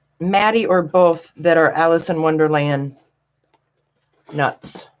it Maddie or both that are Alice in Wonderland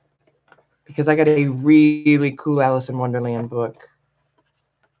nuts? Because I got a really cool Alice in Wonderland book.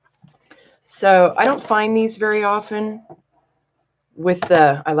 So I don't find these very often.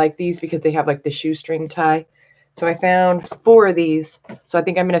 I like these because they have like the shoestring tie. So I found 4 of these. So I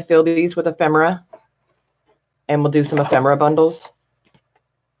think I'm going to fill these with ephemera. And we'll do some ephemera bundles.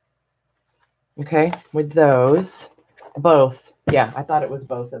 Okay, with those. Both. Yeah, I thought it was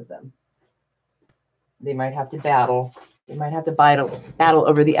both of them. They might have to battle. They might have to battle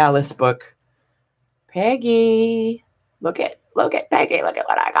over the Alice book. Peggy, look at Peggy. Look at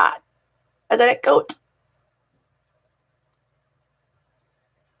what I got. Isn't it cute?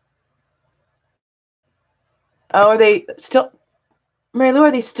 Oh, are they still, Mary Lou?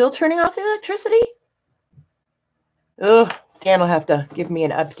 Are they still turning off the electricity? Ugh, Dan will have to give me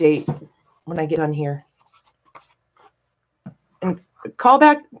an update when I get done here. And call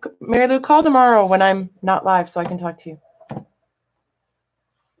back, Mary Lou. Call tomorrow when I'm not live so I can talk to you.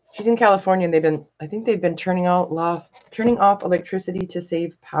 She's in California and I think they've been turning off electricity to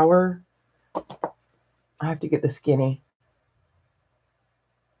save power. I have to get the skinny.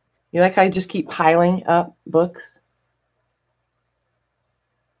 You like how I just keep piling up books?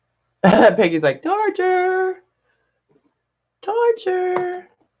 Peggy's like, torture. Torture.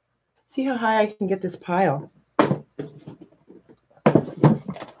 See how high I can get this pile. I'm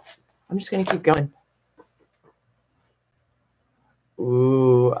just going to keep going.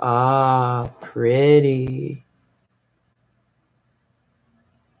 Ooh, pretty.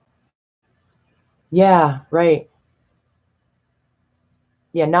 Yeah, right.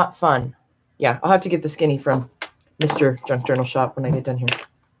 Yeah, not fun. Yeah, I'll have to get the skinny from Mr. Junk Journal Shop when I get done here.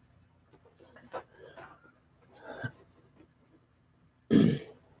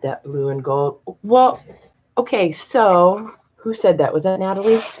 That blue and gold. Well, okay, so who said that? Was that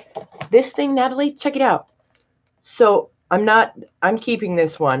Natalie? This thing, Natalie, check it out. So I'm keeping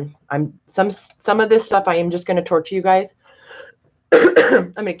this one. Some of this stuff I am just going to torture you guys.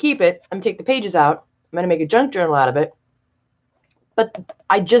 I'm going to keep it. I'm going to take the pages out. I'm going to make a junk journal out of it. But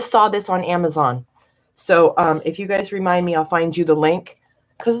I just saw this on Amazon. So if you guys remind me, I'll find you the link.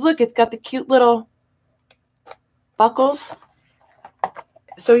 Because look, it's got the cute little buckles.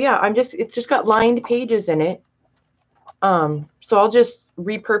 So yeah, it's just got lined pages in it. So I'll just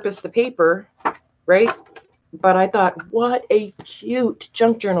repurpose the paper, right? But I thought, what a cute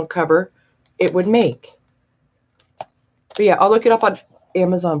junk journal cover it would make. But yeah, I'll look it up on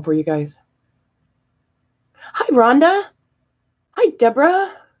Amazon for you guys. Hi, Rhonda. Hi,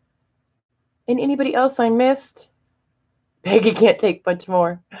 Deborah. And anybody else I missed? Peggy can't take much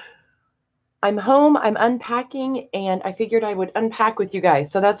more. I'm home, I'm unpacking, and I figured I would unpack with you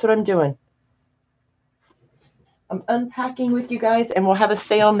guys. So that's what I'm doing. I'm unpacking with you guys, and we'll have a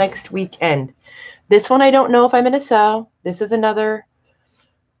sale next weekend. This one I don't know if I'm going to sell. This is another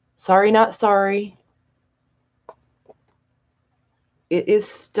Sorry Not Sorry. It is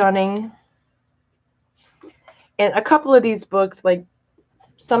stunning. And a couple of these books, like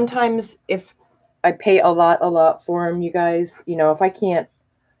sometimes if I pay a lot for them, you guys, you know, if I can't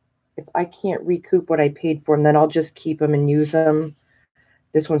recoup what I paid for them, then I'll just keep them and use them.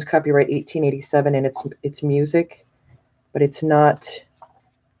 This one's copyright 1887, and it's music, but it's not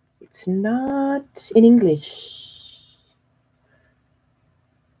in English.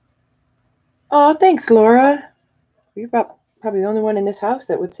 Oh, thanks, Laura. You're probably the only one in this house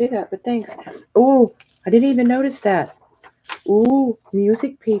that would say that, but thanks. Oh, I didn't even notice that. Ooh,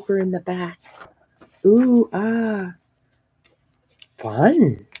 music paper in the back. Ooh,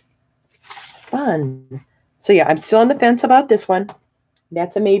 fun. So yeah, I'm still on the fence about this one.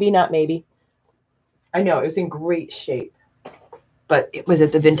 That's a maybe, not maybe. I know it was in great shape, but it was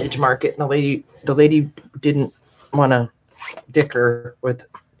at the vintage market, and the lady didn't want to dicker with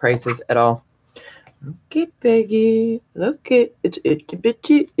prices at all. Look at Peggy. Look at it's a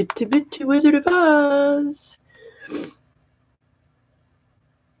bitty Wizard of Oz.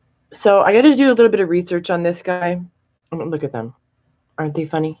 So I got to do a little bit of research on this guy. Look at them. Aren't they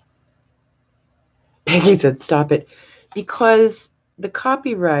funny? Peggy said, stop it. Because the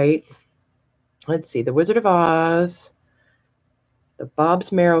copyright, let's see, the Wizard of Oz, the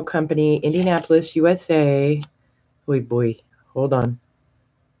Bob's Merrill Company, Indianapolis, USA. Boy, hold on.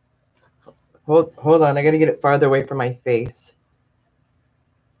 Hold on, I got to get it farther away from my face.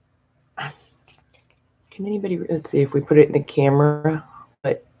 Can anybody, let's see if we put it in the camera,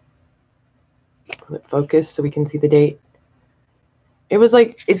 but focus so we can see the date. It was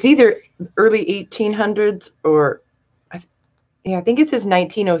like, it's either early 1800s or, I think it says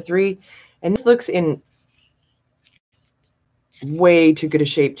 1903. And this looks in way too good a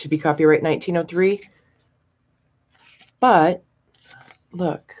shape to be copyright 1903. But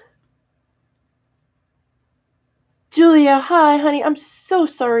look. Julia, hi, honey. I'm so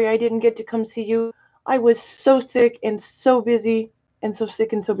sorry I didn't get to come see you. I was so sick and so busy and so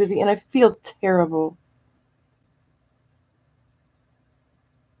sick and so busy, and I feel terrible.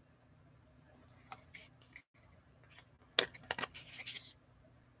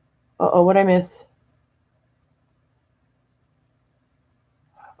 Uh-oh, what'd I miss?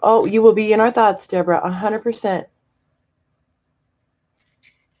 Oh, you will be in our thoughts, Deborah, 100%.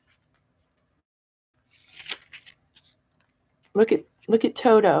 Look at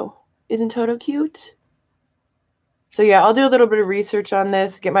Toto. Isn't Toto cute? So yeah, I'll do a little bit of research on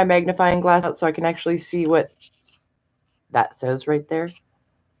this, get my magnifying glass out so I can actually see what that says right there.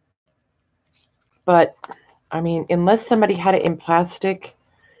 But, I mean, unless somebody had it in plastic,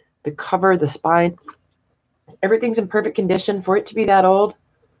 the cover, the spine, everything's in perfect condition for it to be that old.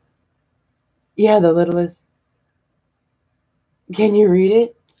 Yeah, the littlest. Can you read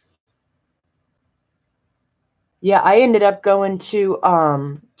it? Yeah, I ended up going to,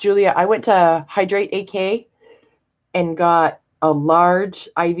 Julia, I went to Hydrate AK and got a large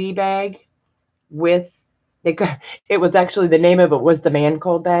IV bag with, it was actually, the name of it was the Man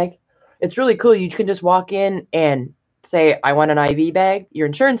Cold bag. It's really cool. You can just walk in and say, I want an IV bag. Your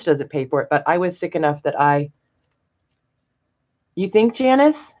insurance doesn't pay for it, but I was sick enough that you think,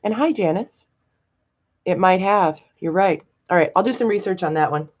 Janice? And hi, Janice. It might have. You're right. All right, I'll do some research on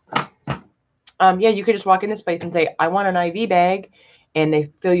that one. Yeah, you could just walk in this place and say, I want an IV bag, and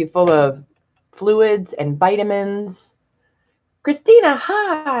they fill you full of fluids and vitamins. Christina,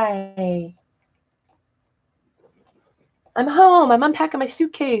 hi. I'm home. I'm unpacking my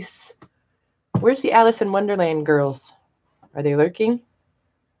suitcase. Where's the Alice in Wonderland girls? Are they lurking?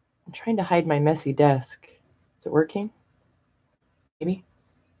 I'm trying to hide my messy desk. Is it working? Maybe.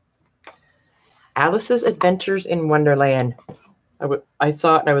 Alice's Adventures in Wonderland. I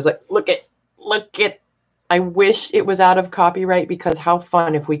saw it and I was like, look it. I wish it was out of copyright because how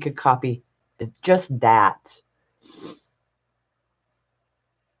fun if we could copy just that.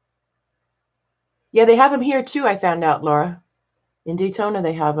 Yeah, they have them here too, I found out, Laura. In Deltona,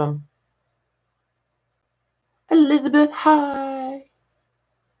 they have them. Elizabeth, hi.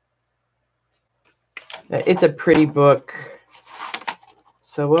 It's a pretty book.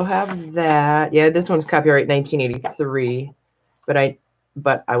 So we'll have that. Yeah, this one's copyright 1983.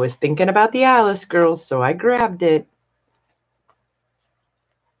 But I was thinking about the Alice girls, so I grabbed it.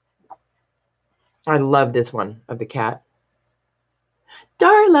 I love this one of the cat.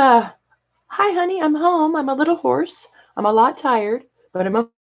 Darla! Hi, honey, I'm home. I'm a little hoarse. I'm a lot tired, but I'm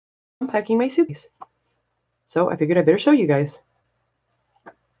unpacking my suitcase. So I figured I better show you guys.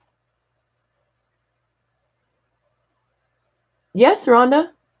 Yes,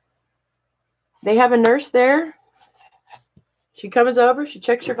 Rhonda. They have a nurse there. She comes over, she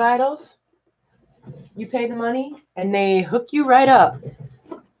checks your vitals. You pay the money, and they hook you right up.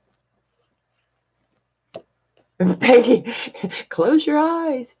 Peggy, close your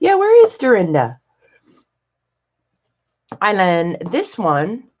eyes. Yeah, where is Dorinda? And then this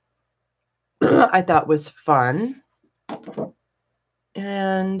one I thought was fun.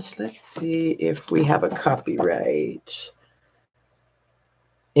 And let's see if we have a copyright.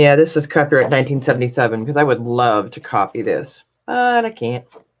 Yeah, this is copyright 1977 because I would love to copy this, but I can't.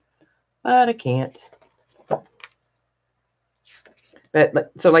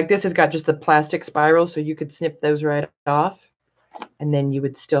 But so like this has got just a plastic spiral, so you could snip those right off, and then you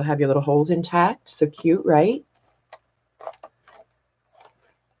would still have your little holes intact. So cute, right?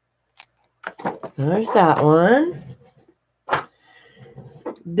 There's that one.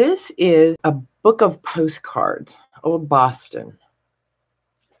 This is a book of postcards, Old Boston.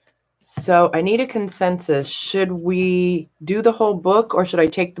 So I need a consensus. Should we do the whole book or should I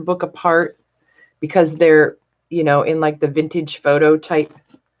take the book apart because they're, in like the vintage photo type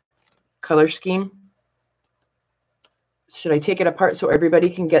color scheme? Should I take it apart so everybody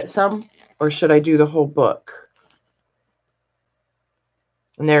can get some or should I do the whole book?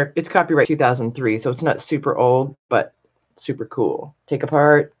 And it's copyright 2003, so it's not super old, but super cool. Take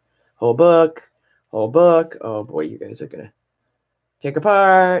apart, whole book. Oh boy, you guys are going to take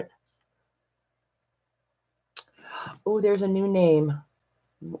apart. Oh, there's a new name.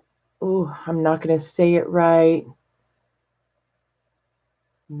 Oh, I'm not going to say it right.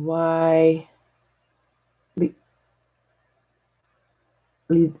 Why?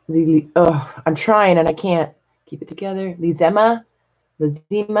 Oh, I'm trying and I can't keep it together. Lizema.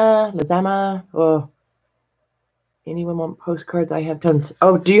 Oh, anyone want postcards? I have tons.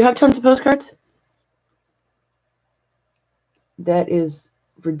 Oh, do you have tons of postcards? That is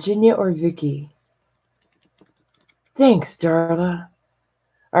Virginia or Vicky. Thanks, Darla.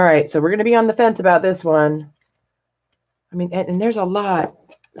 All right, so we're going to be on the fence about this one. I mean, and there's a lot.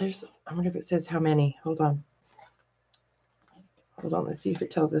 I wonder if it says how many. Hold on. Let's see if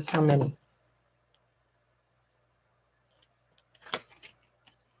it tells us how many.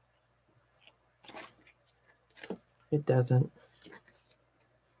 It doesn't.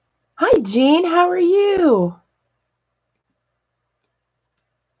 Jean, how are you?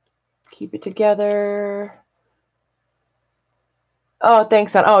 Keep it together. Oh,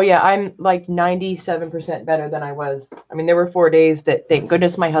 thanks, son. Oh, yeah, I'm like 97% better than I was. I mean, there were 4 days that, thank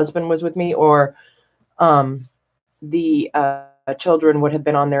goodness, my husband was with me, or the children would have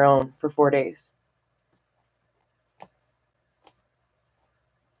been on their own for 4 days.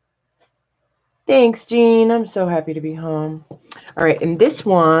 Thanks, Jean. I'm so happy to be home. All right, and this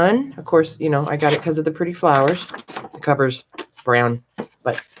one, of course, you know, I got it because of the pretty flowers. The cover's brown,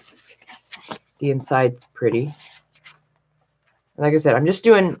 but the inside's pretty. Like I said, I'm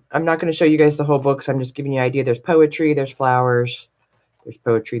not going to show you guys the whole book, so I'm just giving you an idea. There's poetry, there's flowers, there's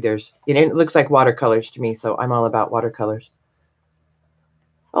poetry, it looks like watercolors to me, so I'm all about watercolors.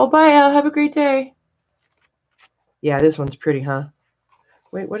 Oh, bye, Al. Have a great day. Yeah, this one's pretty, huh?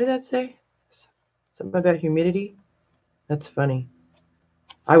 Wait, what did that say? Something about humidity? That's funny.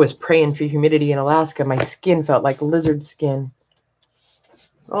 I was praying for humidity in Alaska. My skin felt like lizard skin.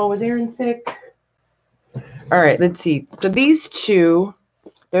 Oh, was Aaron sick? All right, let's see. So these two,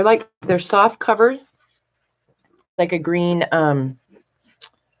 they're soft covers, like a green, I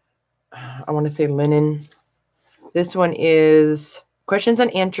want to say linen. This one is questions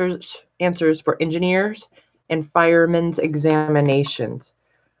and answers for engineers and firemen's examinations.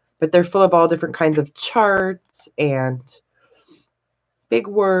 But they're full of all different kinds of charts and big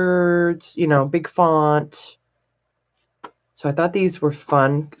words, you know, big font. So I thought these were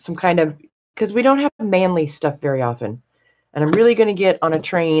fun. Some kind of, because we don't have manly stuff very often. And I'm really going to get on a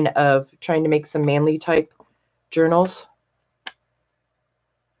train of trying to make some manly type journals.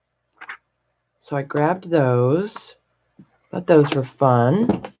 So I grabbed those. Thought those were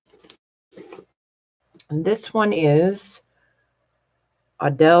fun. And this one is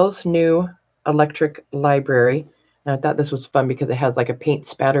Adele's new electric library. And I thought this was fun because it has like a paint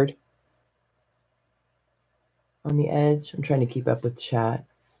spattered on the edge. I'm trying to keep up with chat.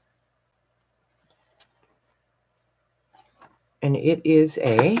 And it is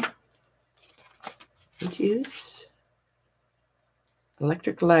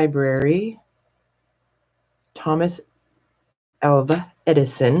Electric Library, Thomas Alva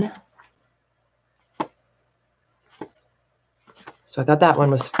Edison. So I thought that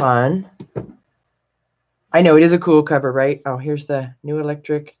one was fun. I know it is a cool cover, right? Oh, here's the New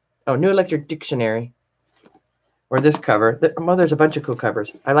Electric Dictionary. Or this cover. Well, there's a bunch of cool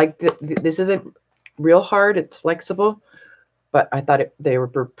covers. I like this isn't real hard. It's flexible, but I thought they were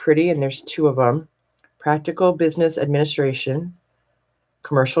pretty, and there's 2 of them. Practical Business Administration,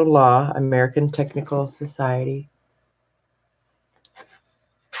 Commercial Law, American Technical Society.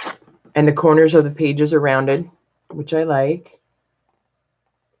 And the corners of the pages are rounded, which I like.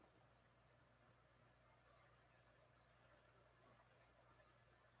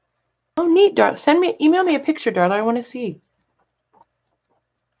 Oh, neat, darling. Email me a picture, darling. I want to see.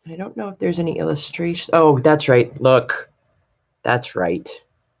 I don't know if there's any illustration. Oh, that's right. Look, that's right.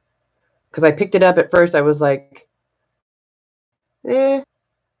 Because I picked it up at first. I was like, eh.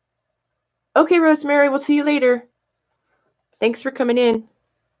 Okay, Rosemary, we'll see you later. Thanks for coming in.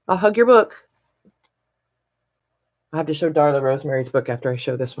 I'll hug your book. I'll have to show Darla Rosemary's book after I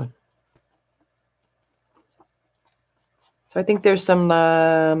show this one. So I think there's some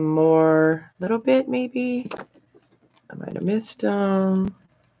more, little bit maybe. I might have missed them.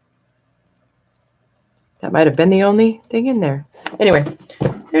 That might have been the only thing in there. Anyway,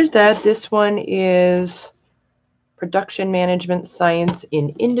 there's that. This one is Production Management Science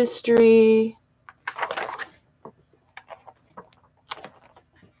in Industry.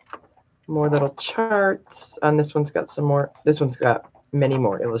 More little charts. And this one's got some more. This one's got many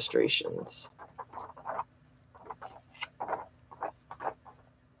more illustrations.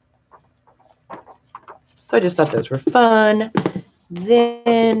 So I just thought those were fun.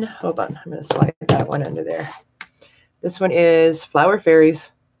 Then, hold on, I'm going to slide that one under there. This one is Flower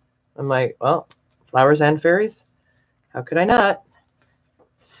Fairies. I'm like, well, flowers and fairies? How could I not?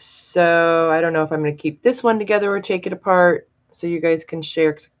 So I don't know if I'm going to keep this one together or take it apart so you guys can share.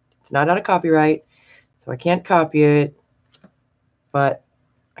 It's not out of copyright, so I can't copy it. But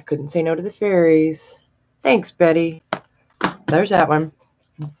I couldn't say no to the fairies. Thanks, Betty. There's that one.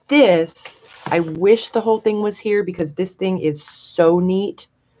 This, I wish the whole thing was here because this thing is so neat.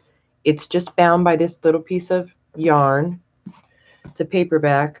 It's just bound by this little piece of yarn. It's a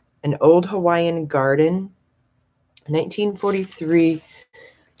paperback, An Old Hawaiian Garden, 1943.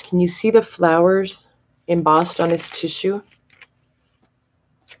 Can you see the flowers embossed on this tissue?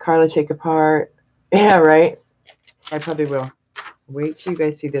 Carla, take apart. Yeah, right. I probably will. Wait till you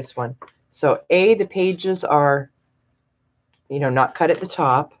guys see this one. So the pages are, not cut at the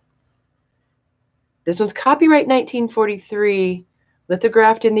top. This one's copyright 1943,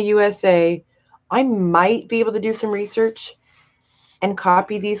 lithographed in the USA. I might be able to do some research and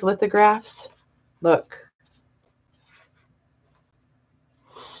copy these lithographs. Look.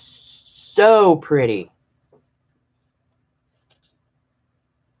 So pretty.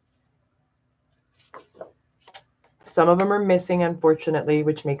 Some of them are missing, unfortunately,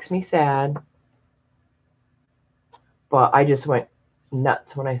 which makes me sad. But I just went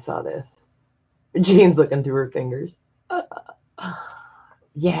nuts when I saw this. Jean's looking through her fingers.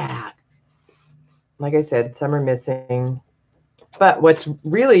 Yeah. Like I said, some are missing. But what's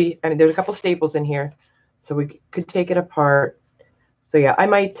really, I mean, there's a couple staples in here, so we could take it apart. So yeah, I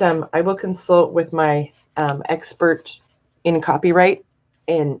might, I will consult with my expert in copyright,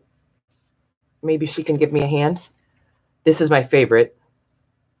 and maybe she can give me a hand. This is my favorite,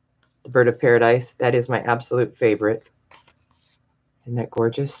 the Bird of Paradise. That is my absolute favorite. Isn't that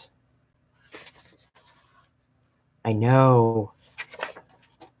gorgeous? I know.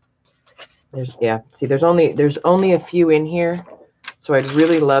 There's only a few in here, so I'd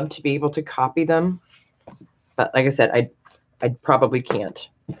really love to be able to copy them. But like I said, I probably can't.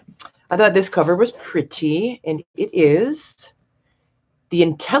 I thought this cover was pretty, and it is The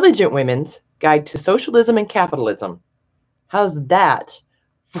Intelligent Women's Guide to Socialism and Capitalism. How's that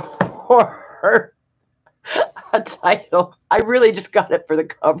for a title? I really just got it for the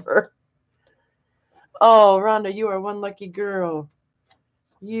cover. Oh, Rhonda, you are one lucky girl.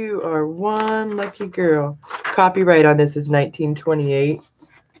 You are one lucky girl. Copyright on this is 1928.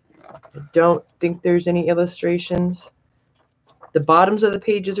 I don't think there's any illustrations. The bottoms of the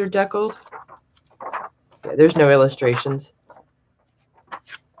pages are deckled. Yeah, there's no illustrations.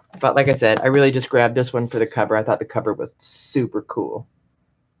 But like I said, I really just grabbed this one for the cover. I thought the cover was super cool.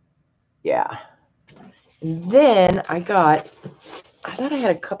 Yeah. And then I thought I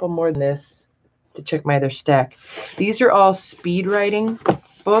had a couple more than this to check my other stack. These are all speed writing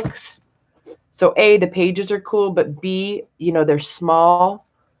books. So A, the pages are cool, but B, you know, they're small.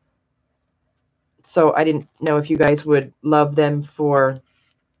 So I didn't know if you guys would love them for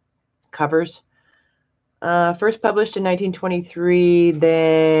covers. First published in 1923,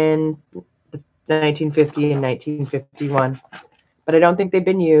 then 1950 and 1951. But I don't think they've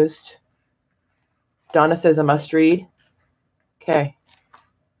been used. Donna says a must read. Okay.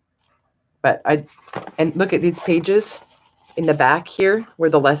 But and look at these pages in the back here where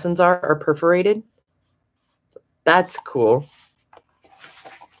the lessons are perforated. That's cool.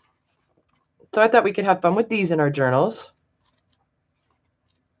 So I thought we could have fun with these in our journals.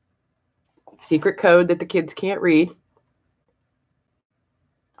 Secret code that the kids can't read.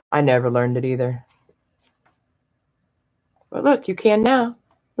 I never learned it either. But look, you can now.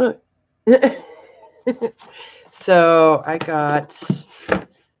 Look. So I got,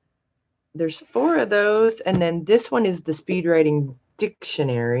 there's 4 of those, and then this one is the speed writing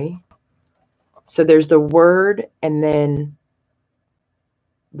dictionary. So there's the word and then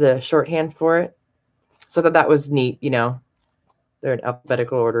the shorthand for it. So that was neat, you know. They're in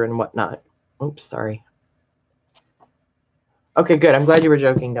alphabetical order and whatnot. Oops, sorry. Okay, good. I'm glad you were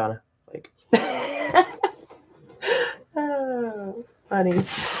joking, Donna. Like, oh, funny.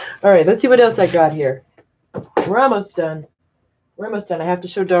 All right, let's see what else I got here. We're almost done. We're almost done. I have to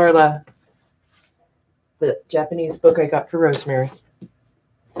show Darla the Japanese book I got for Rosemary.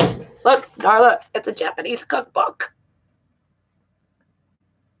 Look, Darla, it's a Japanese cookbook.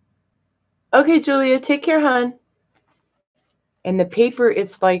 Okay, Julia, take care, hon. And the paper,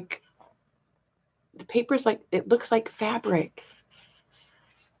 it's like, the paper's like, it looks like fabric.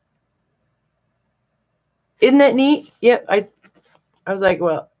 Isn't that neat? Yep, I was like,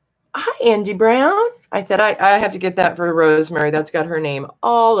 well, hi, Angie Brown. I said, I have to get that for Rosemary. That's got her name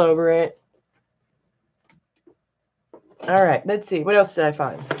all over it. All right, let's see. What else did I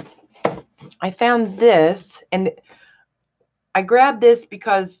find? I found this, and I grabbed this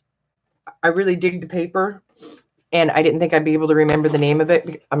because I really dig the paper, and I didn't think I'd be able to remember the name of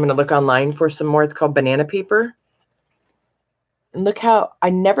it. I'm going to look online for some more. It's called banana paper. And look how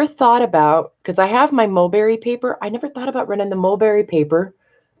I never thought about, because I have my mulberry paper, I never thought about running the mulberry paper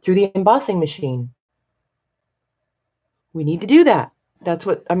through the embossing machine. We need to do that. That's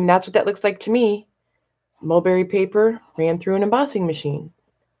what that looks like to me. Mulberry paper ran through an embossing machine.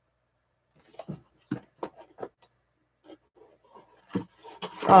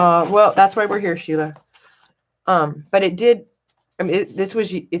 Well, that's why we're here, Sheila. But it did,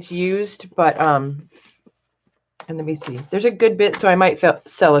 it's used, but, and let me see, there's a good bit, so I might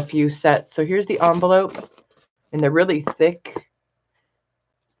sell a few sets. So here's the envelope, and they're really thick.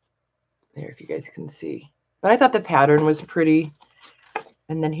 There, if you guys can see. But I thought the pattern was pretty.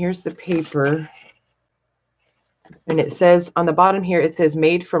 And then here's the paper. And it says on the bottom here, it says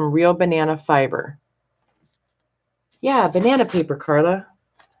made from real banana fiber. Yeah, banana paper, Carla.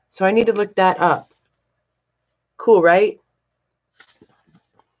 So I need to look that up. Cool, right?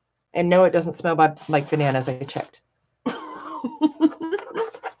 And no, it doesn't smell like bananas. I checked.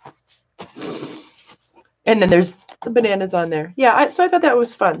 And then there's the bananas on there. Yeah, so I thought that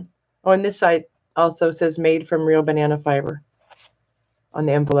was fun. Oh, and this side also says made from real banana fiber on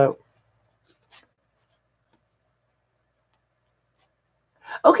the envelope.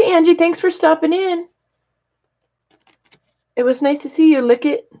 Okay, Angie, thanks for stopping in. It was nice to see you. Lick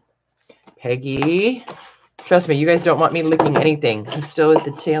it. Peggy. Trust me, you guys don't want me licking anything. I'm still at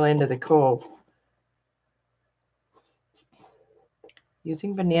the tail end of the cold.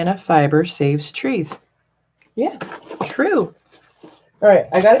 Using banana fiber saves trees. Yeah, true. All right,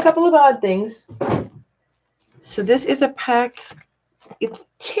 I got a couple of odd things. So this is a pack. It's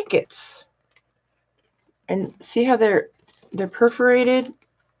tickets. And see how they're perforated?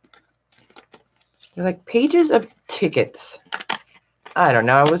 They're like pages of tickets. I don't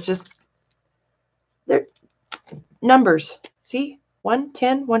know. They're numbers. See? 1,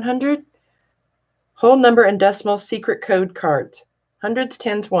 10, 100. Whole number and decimal secret code cards. Hundreds,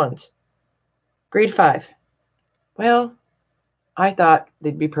 tens, ones. Grade 5. Well, I thought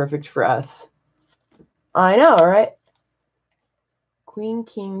they'd be perfect for us. I know, right? Queen,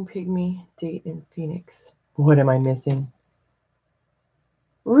 King, Pygmy, Date, and Phoenix. What am I missing?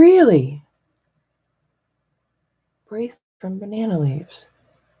 Really? Bracelet from banana leaves.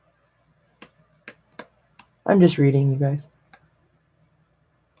 I'm just reading, you guys.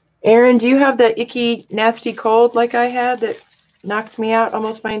 Aaron, do you have the icky, nasty cold like I had that knocked me out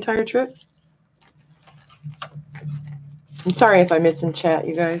almost my entire trip? I'm sorry if I missed in chat,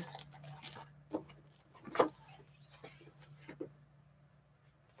 you guys.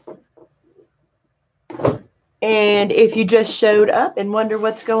 And if you just showed up and wonder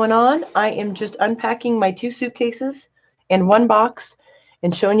what's going on, I am just unpacking my 2 suitcases and 1 box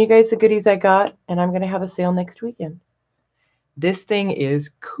and showing you guys the goodies I got, and I'm going to have a sale next weekend. This thing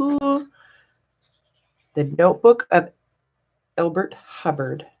is cool. The Notebook of Elbert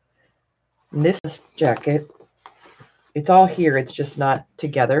Hubbard. And this jacket, it's all here. It's just not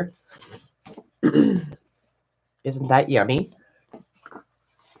together. Isn't that yummy?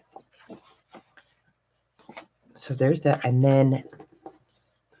 So there's that. And then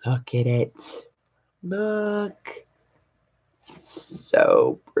look at it. Look.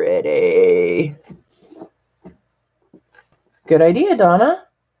 So pretty. Good idea, Donna.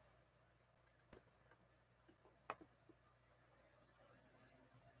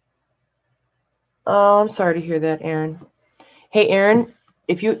 Oh, I'm sorry to hear that, Aaron. Hey, Aaron,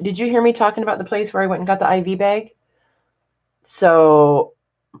 did you hear me talking about the place where I went and got the IV bag? So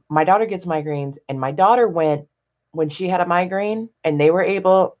my daughter gets migraines, and my daughter went when she had a migraine, and they were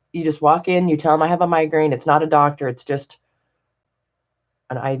able, you just walk in, you tell them I have a migraine. It's not a doctor. It's just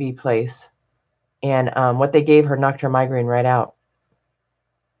an IV place. And what they gave her knocked her migraine right out.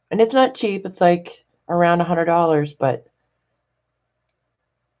 And it's not cheap. It's like around $100, but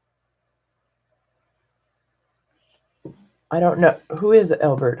I don't know. Who is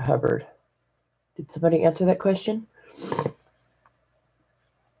Elbert Hubbard? Did somebody answer that question?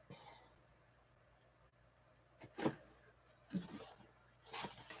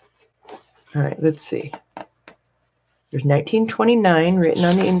 All right, let's see. There's 1929 written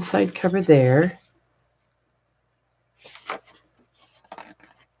on the inside cover there.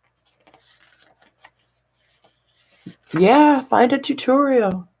 Yeah, find a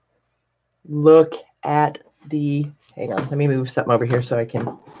tutorial. Look at the, hang on, let me move something over here so I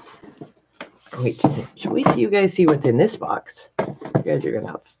can, wait till you guys see what's in this box. You guys are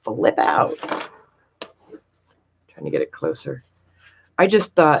gonna flip out. Trying to get it closer. I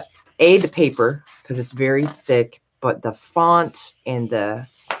just thought, the paper, because it's very thick, but the font and the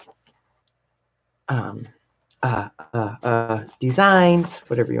designs,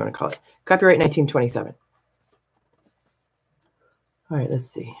 whatever you want to call it. Copyright 1927. All right, let's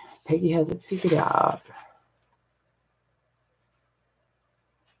see. Peggy has it figured out.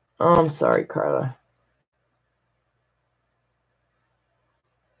 Oh, I'm sorry, Carla.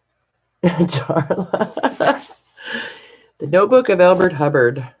 Darla. The Notebook of Elbert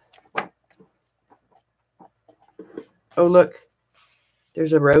Hubbard. Oh, look.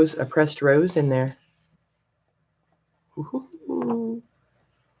 There's a rose, a pressed rose in there. Ooh.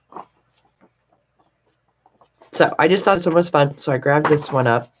 So I just thought this one was fun, so I grabbed this one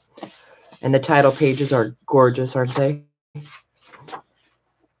up. And the title pages are gorgeous, aren't they?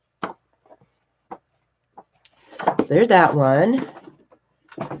 There's that one.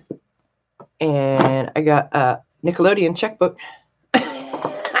 And I got Nickelodeon checkbook.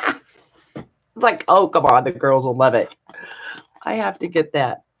 Like, oh, come on, the girls will love it. I have to get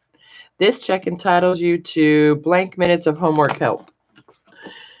that. This check entitles you to blank minutes of homework help.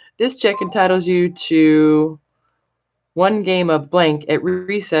 This check entitles you to 1 game of blank at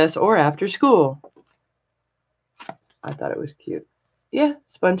recess or after school. I thought it was cute. Yeah,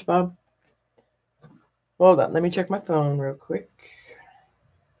 SpongeBob. Hold on, let me check my phone real quick.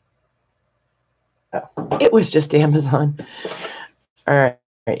 Oh, it was just Amazon. All right,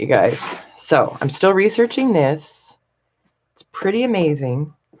 you guys. So I'm still researching this. It's pretty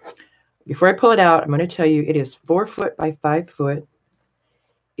amazing. Before I pull it out, I'm going to tell you it is 4 foot by 5 foot.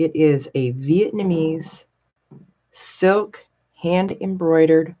 It is a Vietnamese silk hand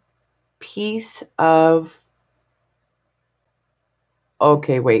embroidered piece of.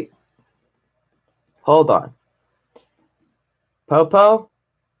 Okay, wait. Hold on. Popo,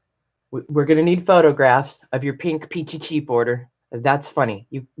 we're going to need photographs of your pink peachy cheap order. That's funny.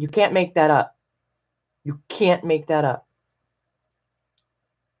 You can't make that up. You can't make that up.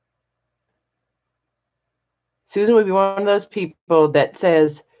 Susan would be one of those people that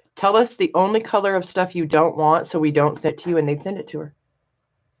says, tell us the only color of stuff you don't want so we don't send it to you, and they'd send it to her.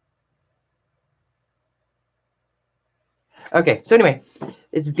 Okay, so anyway,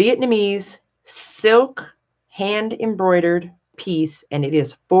 it's Vietnamese silk hand embroidered piece, and it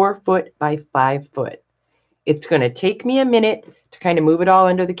is 4 foot by 5 foot. It's going to take me a minute to kind of move it all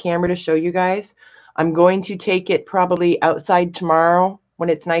under the camera to show you guys. I'm going to take it probably outside tomorrow when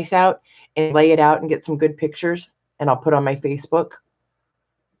it's nice out and lay it out and get some good pictures, and I'll put on my Facebook.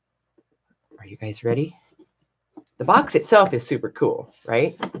 Are you guys ready? The box itself is super cool,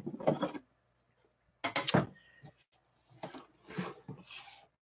 right?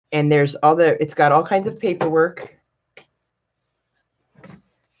 And there's it's got all kinds of paperwork.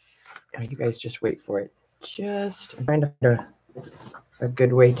 Oh, you guys just wait for it. I'm trying to find a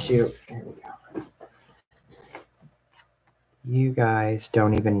good way to, there we go. You guys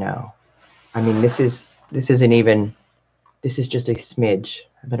don't even know. I mean, this is just a smidge.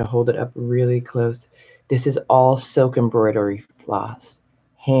 I'm going to hold it up really close. This is all silk embroidery floss,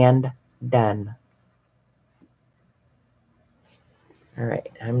 hand done. All right,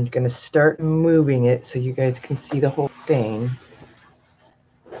 I'm going to start moving it so you guys can see the whole thing.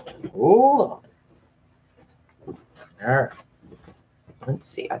 Hold on. All right. Let's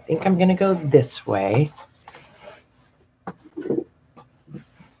see. I think I'm going to go this way.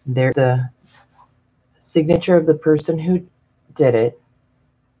 There's the signature of the person who did it.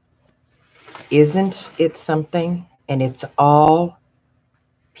 Isn't it something? And it's all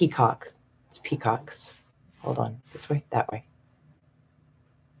peacock. It's peacocks. Hold on. This way, that way.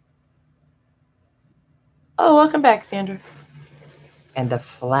 Oh, welcome back, Sandra. And the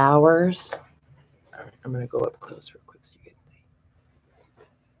flowers. I'm going to go up close real quick so you can see.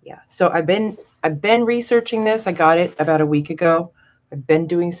 Yeah. So I've been researching this. I got it about a week ago. I've been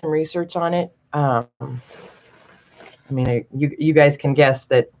doing some research on it. I mean, you guys can guess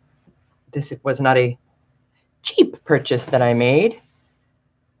that this was not a cheap purchase that I made,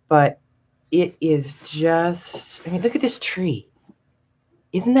 but it is just, I mean, look at this tree.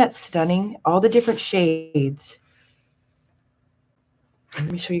 Isn't that stunning? All the different shades.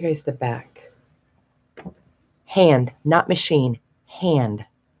 Let me show you guys the back. Hand, not machine, hand.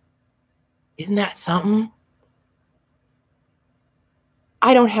 Isn't that something?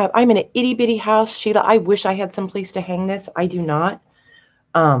 I'm in an itty bitty house, Sheila. I wish I had some place to hang this. I do not.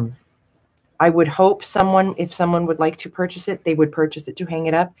 I would hope if someone would like to purchase it, they would purchase it to hang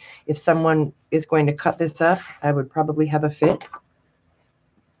it up. If someone is going to cut this up, I would probably have a fit.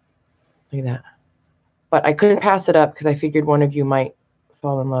 Look at that. But I couldn't pass it up because I figured one of you might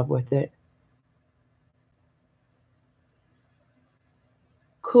fall in love with it.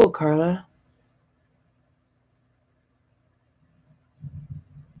 Cool, Carla.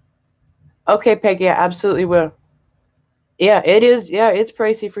 Okay, Peggy, I absolutely will. Yeah, it is. Yeah, it's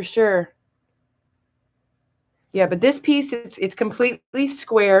pricey for sure. Yeah, but this piece, it's completely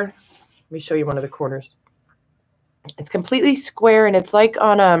square. Let me show you one of the corners. It's completely square, and it's like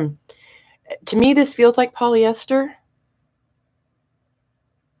on, to me, this feels like polyester.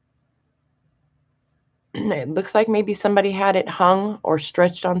 It looks like maybe somebody had it hung or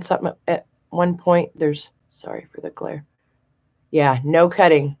stretched on something at one point. Sorry for the glare. Yeah, no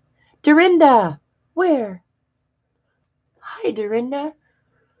cutting. Dorinda, where? Hi, Dorinda.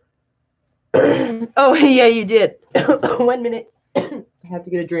 Oh, yeah, you did. 1 minute. I have to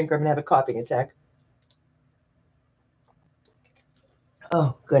get a drink or I'm going to have a coughing attack.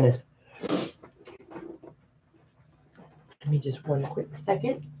 Oh, goodness. Let me just 1 quick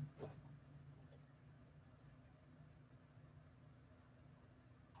second.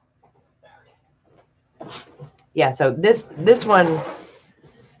 Yeah, so this one,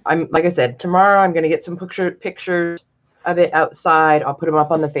 I'm like I said, tomorrow I'm gonna get some pictures of it outside. I'll put them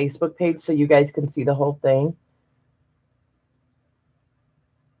up on the Facebook page so you guys can see the whole thing.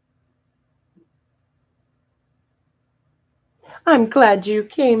 I'm glad you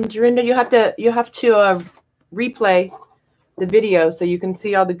came, Dorinda. You have to replay the video so you can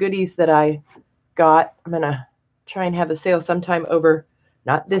see all the goodies that I got. I'm gonna try and have a sale sometime over,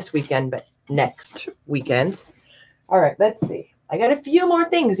 not this weekend, but next weekend. All right, let's see. I got a few more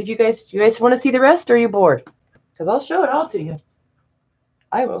things. If you guys want to see the rest, or are you bored? Because I'll show it all to you.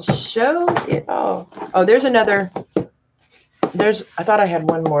 I will show it all. Oh, there's another. I thought I had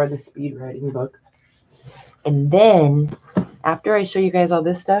one more of the speed writing books. And then after I show you guys all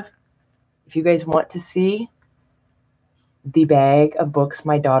this stuff, if you guys want to see the bag of books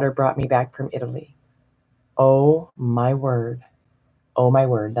my daughter brought me back from Italy. Oh my word. Oh my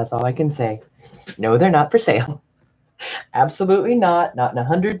word. That's all I can say. No, they're not for sale. Absolutely not. Not in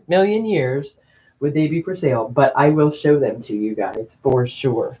 100 million years would they be for sale. But I will show them to you guys for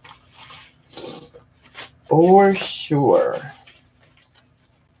sure. For sure.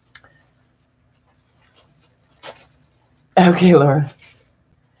 Okay, Laura.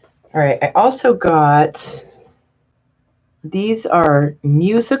 All right. I also got, these are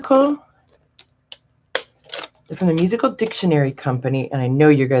musical. They're from the Musical Dictionary Company. And I know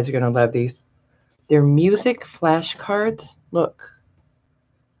you guys are going to love these. They're music flashcards. Look.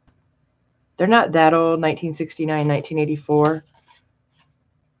 They're not that old, 1969, 1984.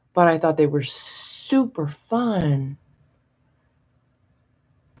 But I thought they were super fun.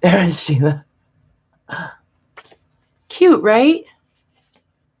 There's Sheila. Cute, right?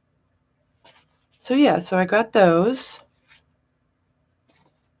 So yeah, so I got those.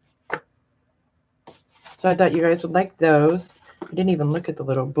 So I thought you guys would like those. I didn't even look at the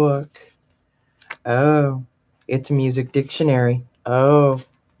little book. Oh, it's a music dictionary. Oh,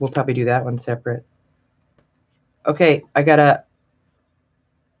 we'll probably do that one separate. Okay, I got a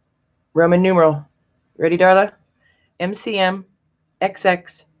Roman numeral. Ready, Darla? MCM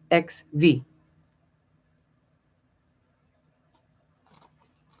XXXV.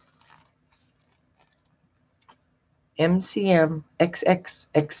 MCM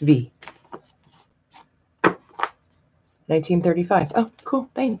XXXV. 1935. Oh, cool.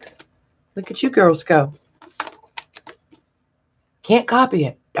 Thanks. Look at you girls go. Can't copy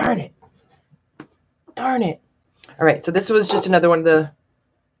it. Darn it. Darn it. All right, so this was just another one of the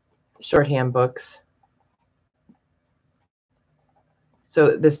shorthand books.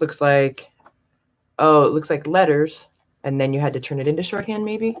 So this looks like, oh, it looks like letters, and then you had to turn it into shorthand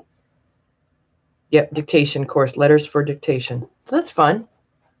maybe? Yep, dictation course, letters for dictation. So that's fun.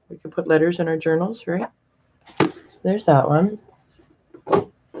 We can put letters in our journals, right? There's that one.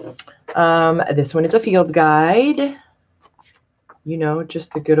 This one is a field guide. You know,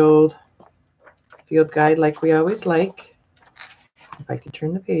 just the good old field guide like we always like. If I could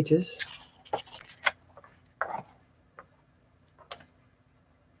turn the pages.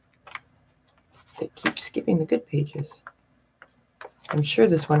 They keep skipping the good pages. I'm sure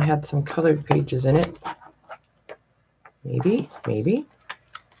this one had some colored pages in it. Maybe, maybe.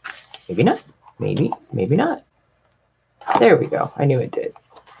 Maybe not. Maybe, maybe not. There we go. I knew it did.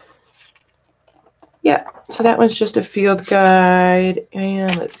 Yeah, so that one's just a field guide.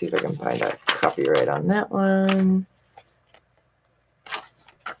 And let's see if I can find a copyright on that one.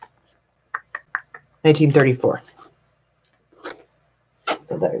 1934.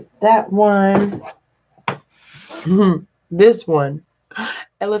 So there's that one. This one,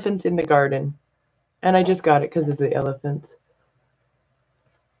 Elephants in the Garden. And I just got it because of the elephants.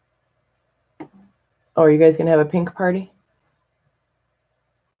 Oh, are you guys going to have a pink party?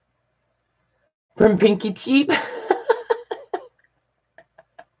 From Pinky Cheap?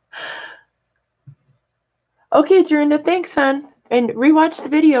 Okay, Dorinda, thanks, hon. And rewatch the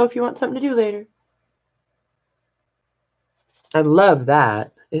video if you want something to do later. I love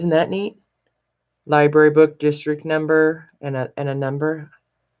that. Isn't that neat? Library book, district number, and a number.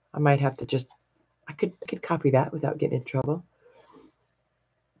 I might have to just, I could copy that without getting in trouble.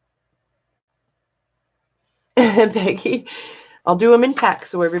 Peggy, I'll do them in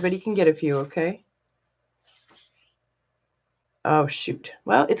packs so everybody can get a few, okay? Oh, shoot.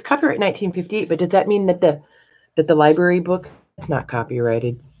 Well, it's copyright 1958, but does that mean that the library book is not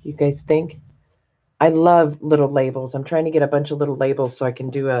copyrighted? You guys think? I love little labels. I'm trying to get a bunch of little labels so I can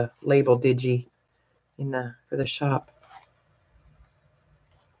do a label digi for the shop.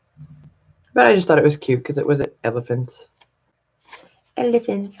 But I just thought it was cute because it was elephants.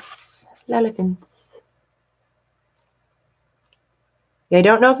 Elephants. Elephants. Yeah, I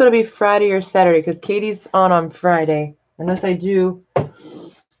don't know if it'll be Friday or Saturday because Katie's on Friday. Unless I do,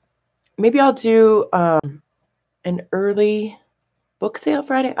 maybe I'll do an early book sale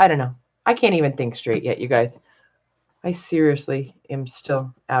Friday. I don't know. I can't even think straight yet, you guys. I seriously am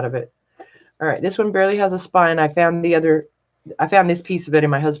still out of it. All right, this one barely has a spine. I found this piece of it in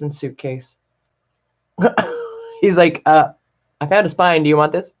my husband's suitcase. He's like, I found a spine. Do you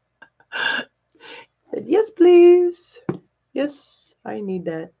want this? I said, yes, please. Yes, I need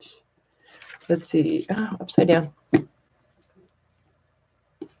that. Let's see. Oh, upside down.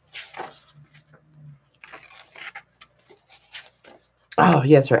 Oh,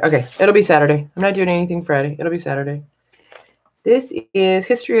 yes, right. Okay, it'll be Saturday. I'm not doing anything Friday. It'll be Saturday. This is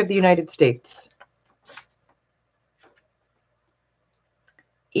History of the United States.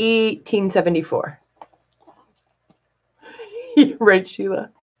 1874. You're right, Sheila.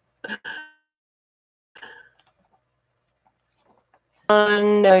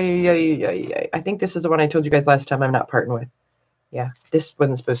 I think this is the one I told you guys last time I'm not parting with. Yeah, this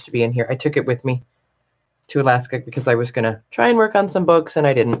wasn't supposed to be in here. I took it with me to Alaska because I was going to try and work on some books, and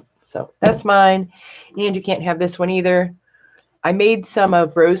I didn't. So that's mine. And you can't have this one either. I made some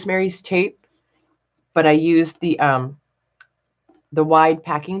of Rosemary's tape, but I used the wide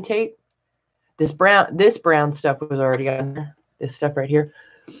packing tape. This brown stuff was already on there. This stuff right here.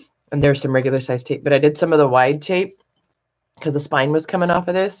 And there's some regular size tape, but I did some of the wide tape because the spine was coming off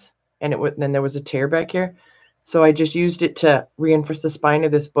of this, and then there was a tear back here. So I just used it to reinforce the spine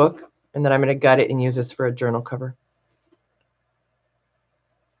of this book, and then I'm going to gut it and use this for a journal cover.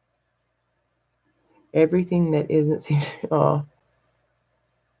 Everything that isn't, oh.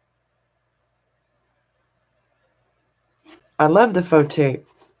 I love the faux tape.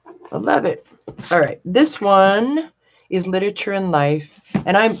 I love it. All right, this one is Literature and Life,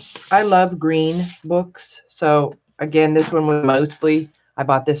 and I love green books. So again, this one was mostly, I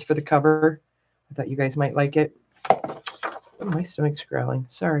bought this for the cover. I thought you guys might like it. Oh, my stomach's growling.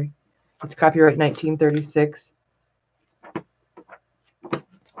 Sorry. It's copyright 1936.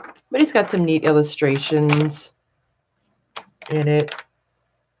 But it's got some neat illustrations in it.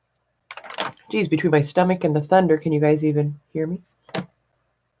 Geez, between my stomach and the thunder, can you guys even hear me?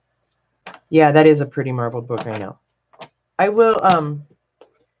 Yeah, that is a pretty marbled book right now. I will,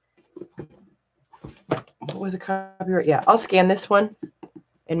 what was the copyright? Yeah, I'll scan this one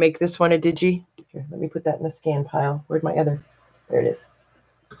and make this one a digi. Here, let me put that in the scan pile. Where'd my other? There it is.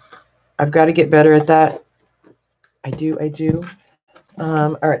 I've got to get better at that. I do.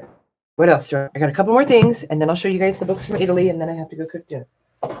 All right. What else do I got? A couple more things, and then I'll show you guys the books from Italy, and then I have to go cook dinner.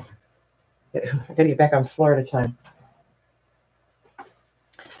 I got to get back on Florida time.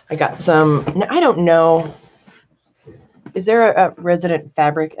 I got some. I don't know. Is there a resident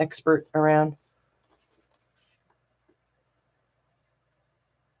fabric expert around?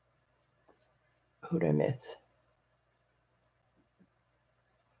 Who'd I miss?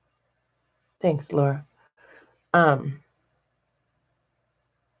 Thanks, Laura.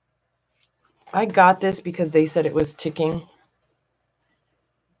 I got this because they said it was ticking.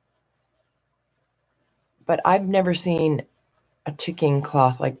 But I've never seen a ticking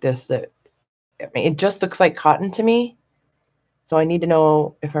cloth like this. I mean, it just looks like cotton to me. So I need to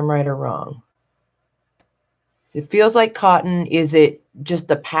know if I'm right or wrong. It feels like cotton. Is it just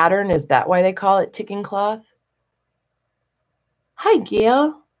the pattern? Is that why they call it ticking cloth? Hi,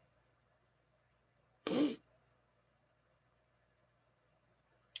 Gail.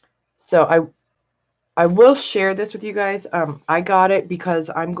 So I will share this with you guys. I got it because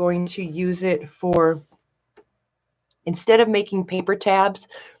I'm going to use it for, instead of making paper tabs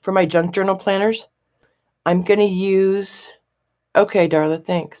for my junk journal planners, I'm going to use, okay, Darla,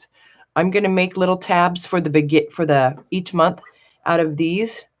 thanks. I'm going to make little tabs for each month out of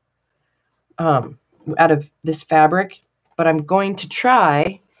these, out of this fabric, but I'm going to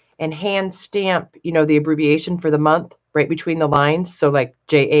try and hand stamp, the abbreviation for the month right between the lines. So like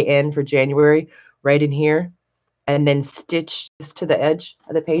JAN for January right in here, and then stitch this to the edge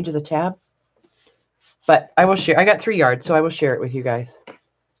of the page as a tab. But I will share. I got 3 yards, so I will share it with you guys.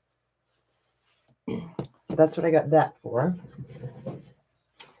 So that's what I got that for.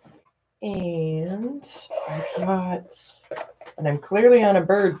 And I'm clearly on a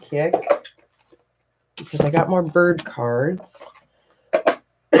bird kick because I got more bird cards.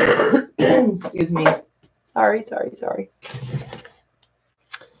 Excuse me. Sorry.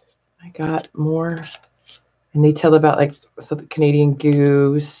 I got more, and they tell about so the Canadian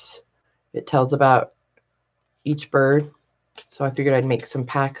goose. It tells about each bird. So I figured I'd make some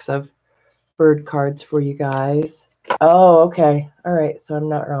packs of bird cards for you guys. Oh, okay. All right. So I'm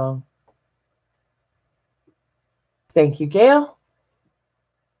not wrong. Thank you, Gail.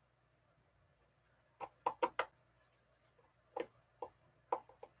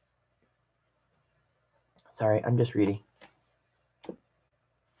 Sorry, I'm just reading.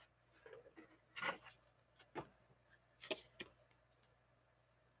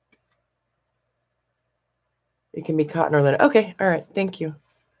 It can be cotton or linen. Okay, all right, thank you.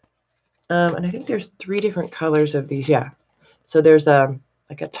 And I think there's 3 different colors of these. Yeah. So there's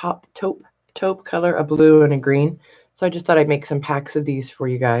like a taupe color, a blue, and a green. So I just thought I'd make some packs of these for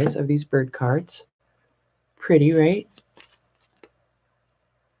you guys, of these bird cards. Pretty, right?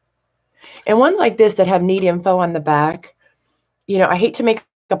 And ones like this that have neat info on the back, you know, I hate to make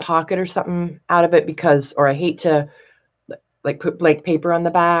a pocket or something out of it because, or I hate to like put blank paper on the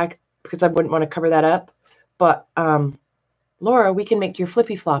back because I wouldn't want to cover that up. But Laura, we can make your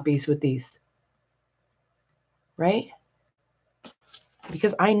flippy floppies with these, right?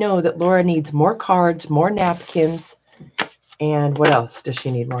 Because I know that Laura needs more cards, more napkins, and what else does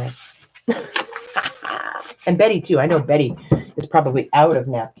she need more? And Betty too. I know Betty is probably out of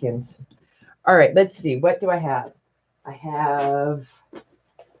napkins. All right, let's see. What do I have? I have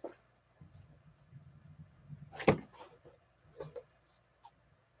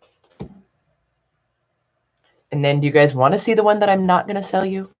and then do you guys want to see the one that I'm not going to sell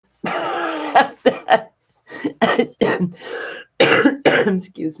you?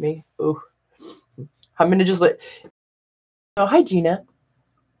 Excuse me. Ooh. I'm going to just let... Oh, hi, Gina.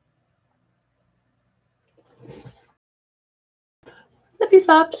 Flippy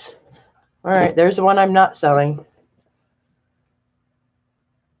flops. All right, there's the one I'm not selling.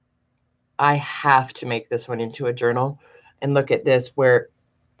 I have to make this one into a journal. And look at this, where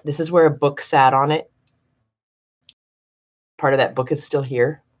this is where a book sat on it. Part of that book is still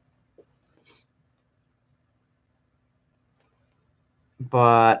here.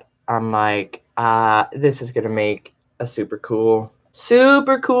 But I'm like, this is going to make a super cool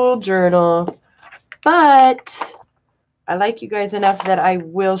journal. But I like you guys enough that I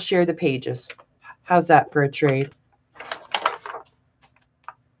will share the pages. How's that for a trade?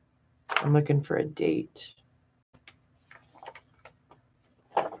 I'm looking for a date.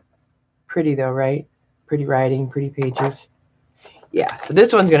 Pretty though, right? Pretty writing, pretty pages. Yeah, so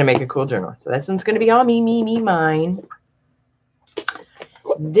this one's going to make a cool journal. So this one's going to be all me, mine.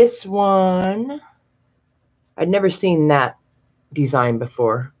 This one, I'd never seen that design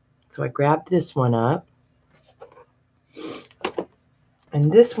before. So I grabbed this one up.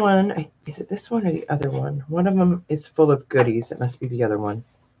 And this one, is it this one or the other one? One of them is full of goodies. It must be the other one.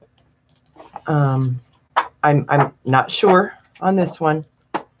 I'm not sure on this one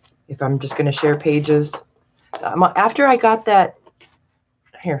if I'm just going to share pages. After I got that,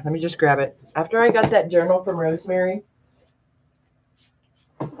 here, let me just grab it. After I got that journal from Rosemary.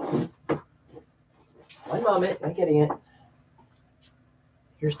 One moment, I'm getting it.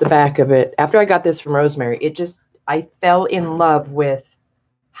 Here's the back of it. After I got this from Rosemary, I fell in love with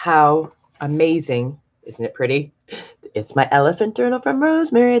how amazing, isn't it pretty? It's my elephant journal from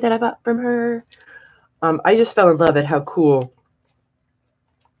Rosemary that I bought from her. I just fell in love at how cool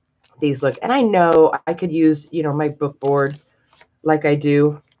these look. And I know I could use, you know, my book board like I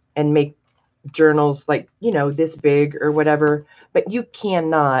do and make journals like, you know, this big or whatever. But you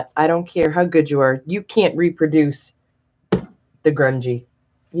cannot, I don't care how good you are, you can't reproduce the grungy.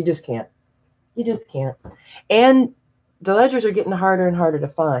 You just can't. You just can't. And the ledgers are getting harder and harder to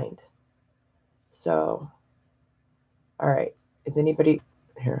find. So, all right. Is anybody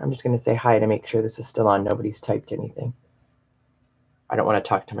here? I'm just going to say hi to make sure this is still on. Nobody's typed anything. I don't want to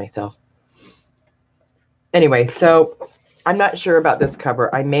talk to myself. Anyway, so I'm not sure about this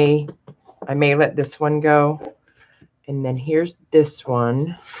cover. I may let this one go. And then here's this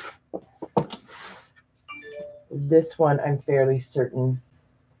one. This one I'm fairly certain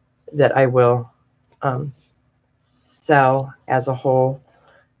that I will sell as a whole.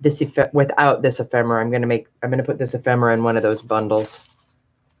 This without this ephemera, I'm gonna put this ephemera in one of those bundles.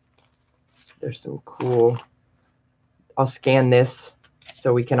 There's some cool. I'll scan this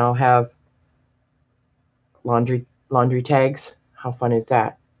so we can all have laundry tags. How fun is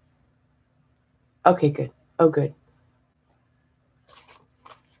that? Okay, good. Oh, good.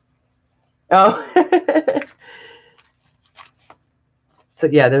 Oh. So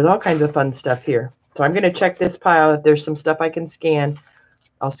yeah, there's all kinds of fun stuff here. So I'm gonna check this pile. If there's some stuff I can scan,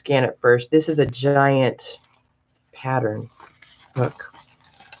 I'll scan it first. This is a giant pattern. Look.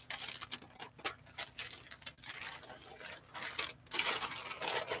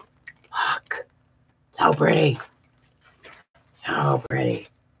 Look. So pretty. So pretty.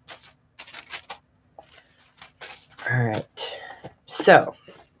 All right. So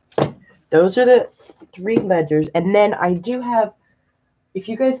those are the 3 ledgers. And then I do have, if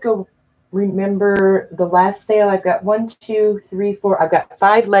you guys go remember the last sale, I've got 1, 2, 3, 4. I've got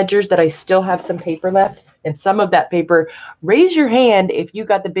 5 ledgers that I still have some paper left. and some of that paper. Raise your hand if you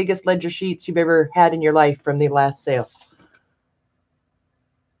got the biggest ledger sheets you've ever had in your life from the last sale.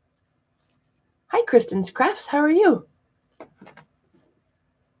 Hi, Kristen's Crafts. How are you?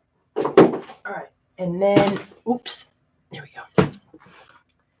 All right. And then, oops, there we go.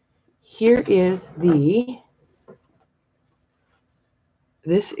 Here is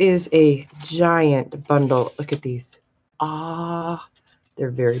this is a giant bundle. Look at these. Ah,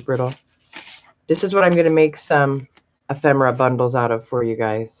 they're very brittle. This is what I'm going to make some ephemera bundles out of for you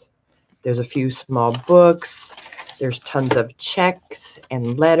guys. There's a few small books. There's tons of checks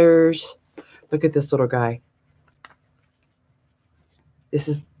and letters. Look at this little guy. It's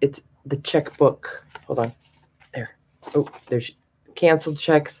the checkbook. Hold on. There. Oh, there's canceled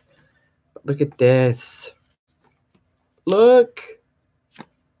checks. Look at this. Look.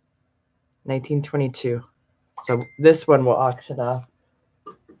 1922. So this one will auction off.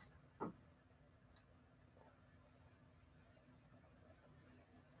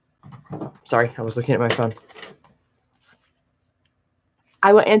 Sorry, I was looking at my phone.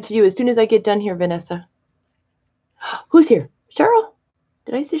 I will answer you as soon as I get done here, Vanessa. Who's here? Cheryl?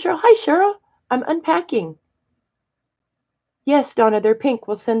 Did I see Cheryl? Hi, Cheryl. I'm unpacking. Yes, Donna, they're pink.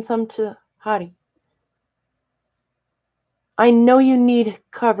 We'll send some to Hottie. I know you need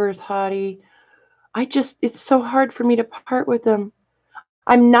covers, Hottie. It's so hard for me to part with them.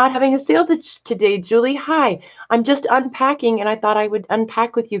 I'm not having a sale today, Julie. Hi. I'm just unpacking, and I thought I would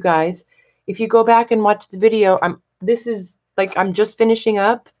unpack with you guys. If you go back and watch the video, I'm just finishing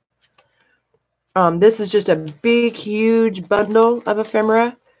up. This is just a big, huge bundle of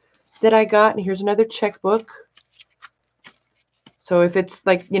ephemera that I got, and here's another checkbook. So if it's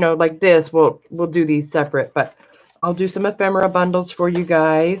like this, we'll do these separate, but I'll do some ephemera bundles for you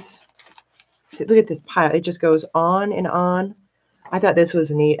guys. Look at this pile. It just goes on and on. I thought this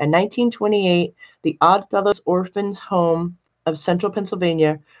was neat. A 1928, the Oddfellows Orphans Home of Central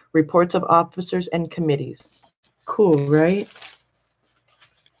Pennsylvania, reports of officers and committees. Cool, right?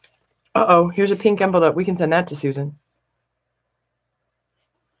 Uh-oh, here's a pink envelope. We can send that to Susan.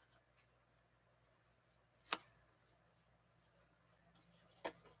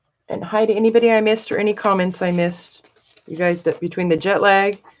 And hi to anybody I missed or any comments I missed. You guys, between the jet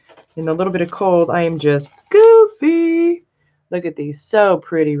lag and a little bit of cold, I am just goofy. Look at these. So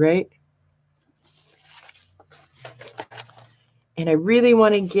pretty, right? And I really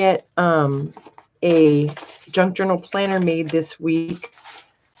want to get a junk journal planner made this week,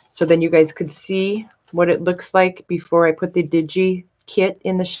 so then you guys could see what it looks like before I put the Digi kit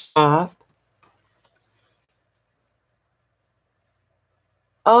in the shop.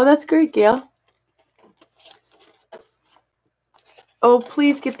 Oh, that's great, Gail. Oh,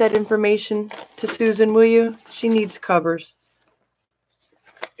 please get that information to Susan, will you? She needs covers.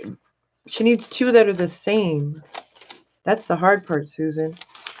 She needs two that are the same. That's the hard part, Susan.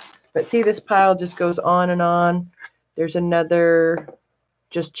 But see, this pile just goes on and on. There's another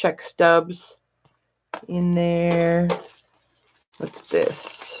just check stubs in there. What's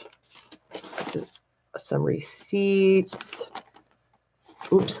this? Some receipts.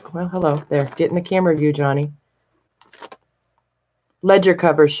 Oops. Well, hello there. Get in the camera view, Johnny. Ledger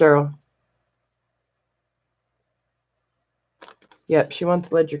covers, Cheryl. Yep, she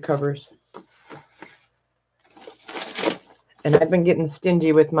wants ledger covers. And I've been getting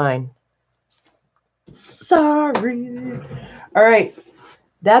stingy with mine. Sorry. All right.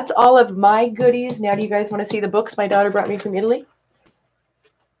 That's all of my goodies. Now, do you guys want to see the books my daughter brought me from Italy?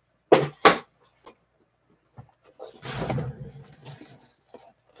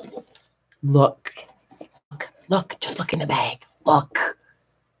 Look. Look. Just look in the bag. Look.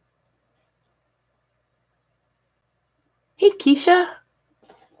 Hey, Keisha.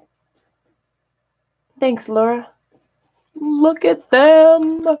 Thanks, Laura. Look at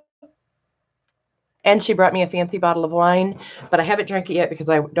them. And she brought me a fancy bottle of wine, but I haven't drank it yet because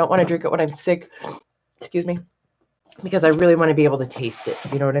I don't want to drink it when I'm sick. Excuse me. Because I really want to be able to taste it.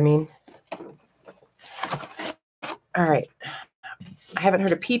 You know what I mean? All right. I haven't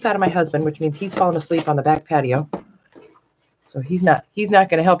heard a peep out of my husband, which means he's fallen asleep on the back patio. So he's not going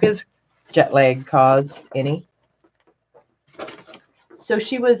to help his jet lag cause any. So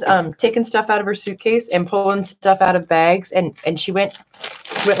she was taking stuff out of her suitcase and pulling stuff out of bags, and she went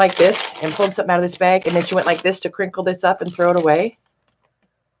like this and pulled something out of this bag, and then she went like this to crinkle this up and throw it away.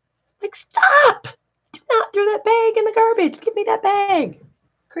 Like, stop! Do not throw that bag in the garbage. Give me that bag.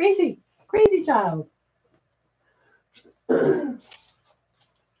 Crazy child. I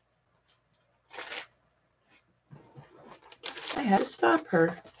had to stop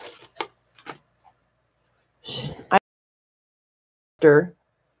her.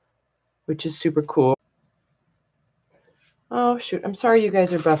 Which is super cool. Oh, shoot. I'm sorry you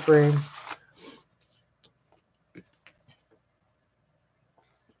guys are buffering.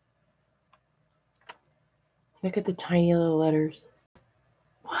 Look at the tiny little letters.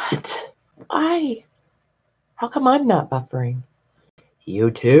 What? Why? How come I'm not buffering?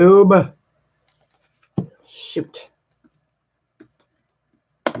 YouTube. Shoot.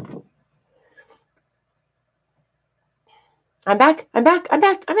 I'm back. I'm back. I'm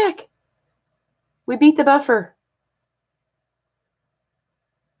back. I'm back. We beat the buffer.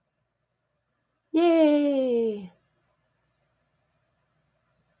 Yay.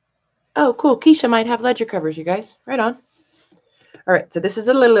 Oh, cool. Keisha might have ledger covers, you guys. Right on. All right. So this is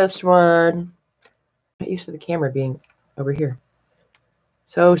the littlest one. I'm not used to the camera being over here.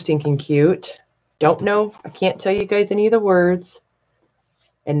 So stinking cute. Don't know. I can't tell you guys any of the words.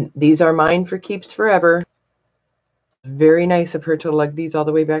 And these are mine for keeps forever. Very nice of her to lug these all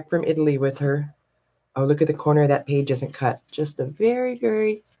the way back from Italy with her. Oh, look at the corner of that page isn't cut. Just a very,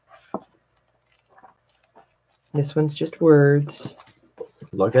 very... This one's just words.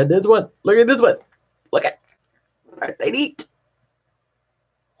 Look at this one. Look at this one. Look at... Aren't they neat?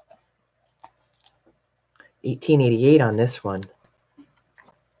 1888 on this one.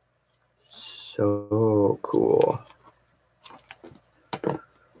 So cool.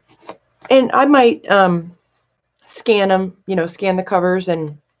 And I might scan them, scan the covers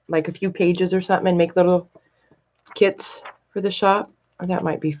and like a few pages or something and make little kits for the shop. Or that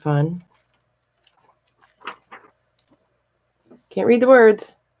might be fun. Can't read the words.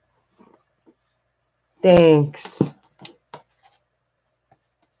 Thanks.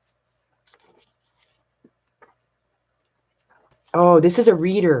 Oh, this is a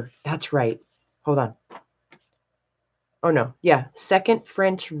reader. That's right. Hold on. Oh, no. Yeah. Second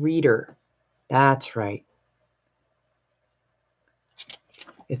French reader. That's right.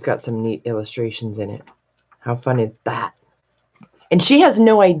 It's got some neat illustrations in it. How fun is that? And she has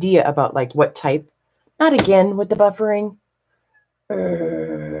no idea about like what type. Not again with the buffering.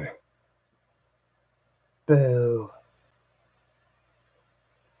 Boo.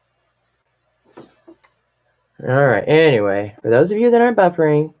 All right. Anyway, for those of you that aren't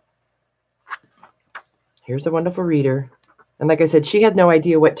buffering, here's a wonderful reader. And like I said, she had no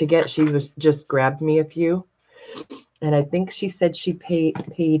idea what to get. She was just grabbed me a few. And I think she said she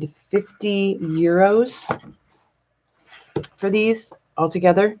paid 50 euros for these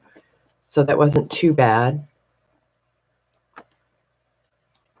altogether. So that wasn't too bad.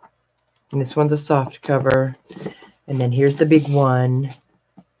 And this one's a soft cover. And then here's the big one.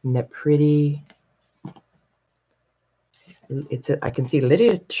 Isn't that pretty? I can see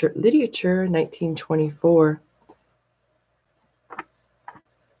literature 1924.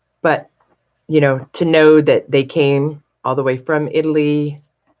 But, to know that they came all the way from Italy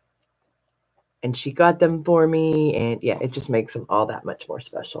and she got them for me, and yeah, it just makes them all that much more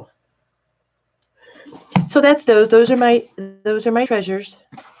special. So that's those. Those are my treasures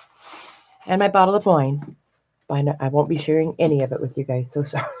and my bottle of wine. I won't be sharing any of it with you guys, so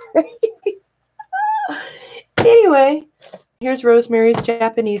sorry. Anyway, here's Rosemary's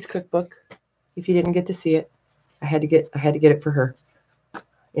Japanese cookbook. If you didn't get to see it, I had to get it for her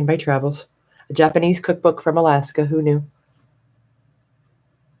in my travels. A Japanese cookbook from Alaska. Who knew?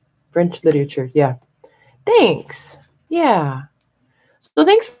 French literature. Yeah. Thanks. Yeah. So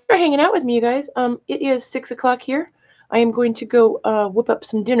thanks for hanging out with me, you guys. It is 6 o'clock here. I am going to go whip up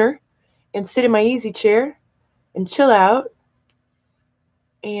some dinner and sit in my easy chair and chill out.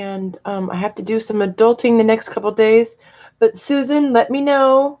 And I have to do some adulting the next couple days. But Susan, let me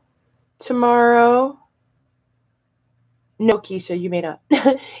know tomorrow. No, Keisha, you may not.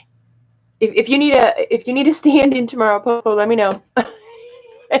 if you need a stand-in tomorrow, Popo, let me know.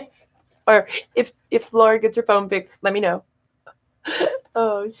 Or if Laura gets her phone fixed, let me know.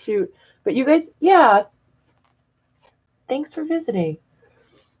 Oh shoot! But you guys, yeah. Thanks for visiting.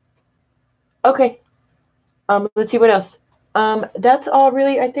 Okay. Let's see what else. That's all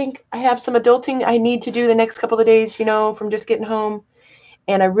really. I think I have some adulting I need to do the next couple of days, from just getting home.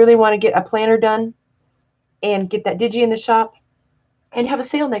 And I really want to get a planner done and get that digi in the shop and have a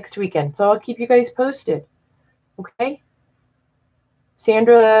sale next weekend. So I'll keep you guys posted. Okay?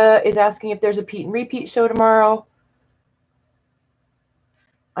 Sandra is asking if there's a Pete and Repeat show tomorrow.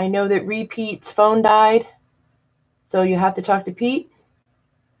 I know that Repeat's phone died, so you have to talk to Pete.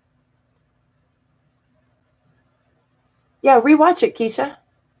 Yeah, rewatch it, Keisha.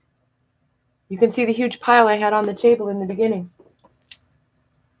 You can see the huge pile I had on the table in the beginning.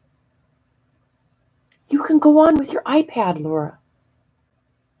 You can go on with your iPad, Laura.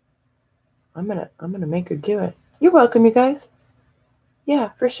 I'm gonna make her do it. You're welcome, you guys. Yeah,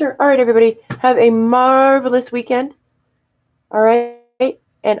 for sure. All right, everybody. Have a marvelous weekend. All right.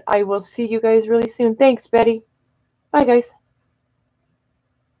 And I will see you guys really soon. Thanks, Betty. Bye, guys.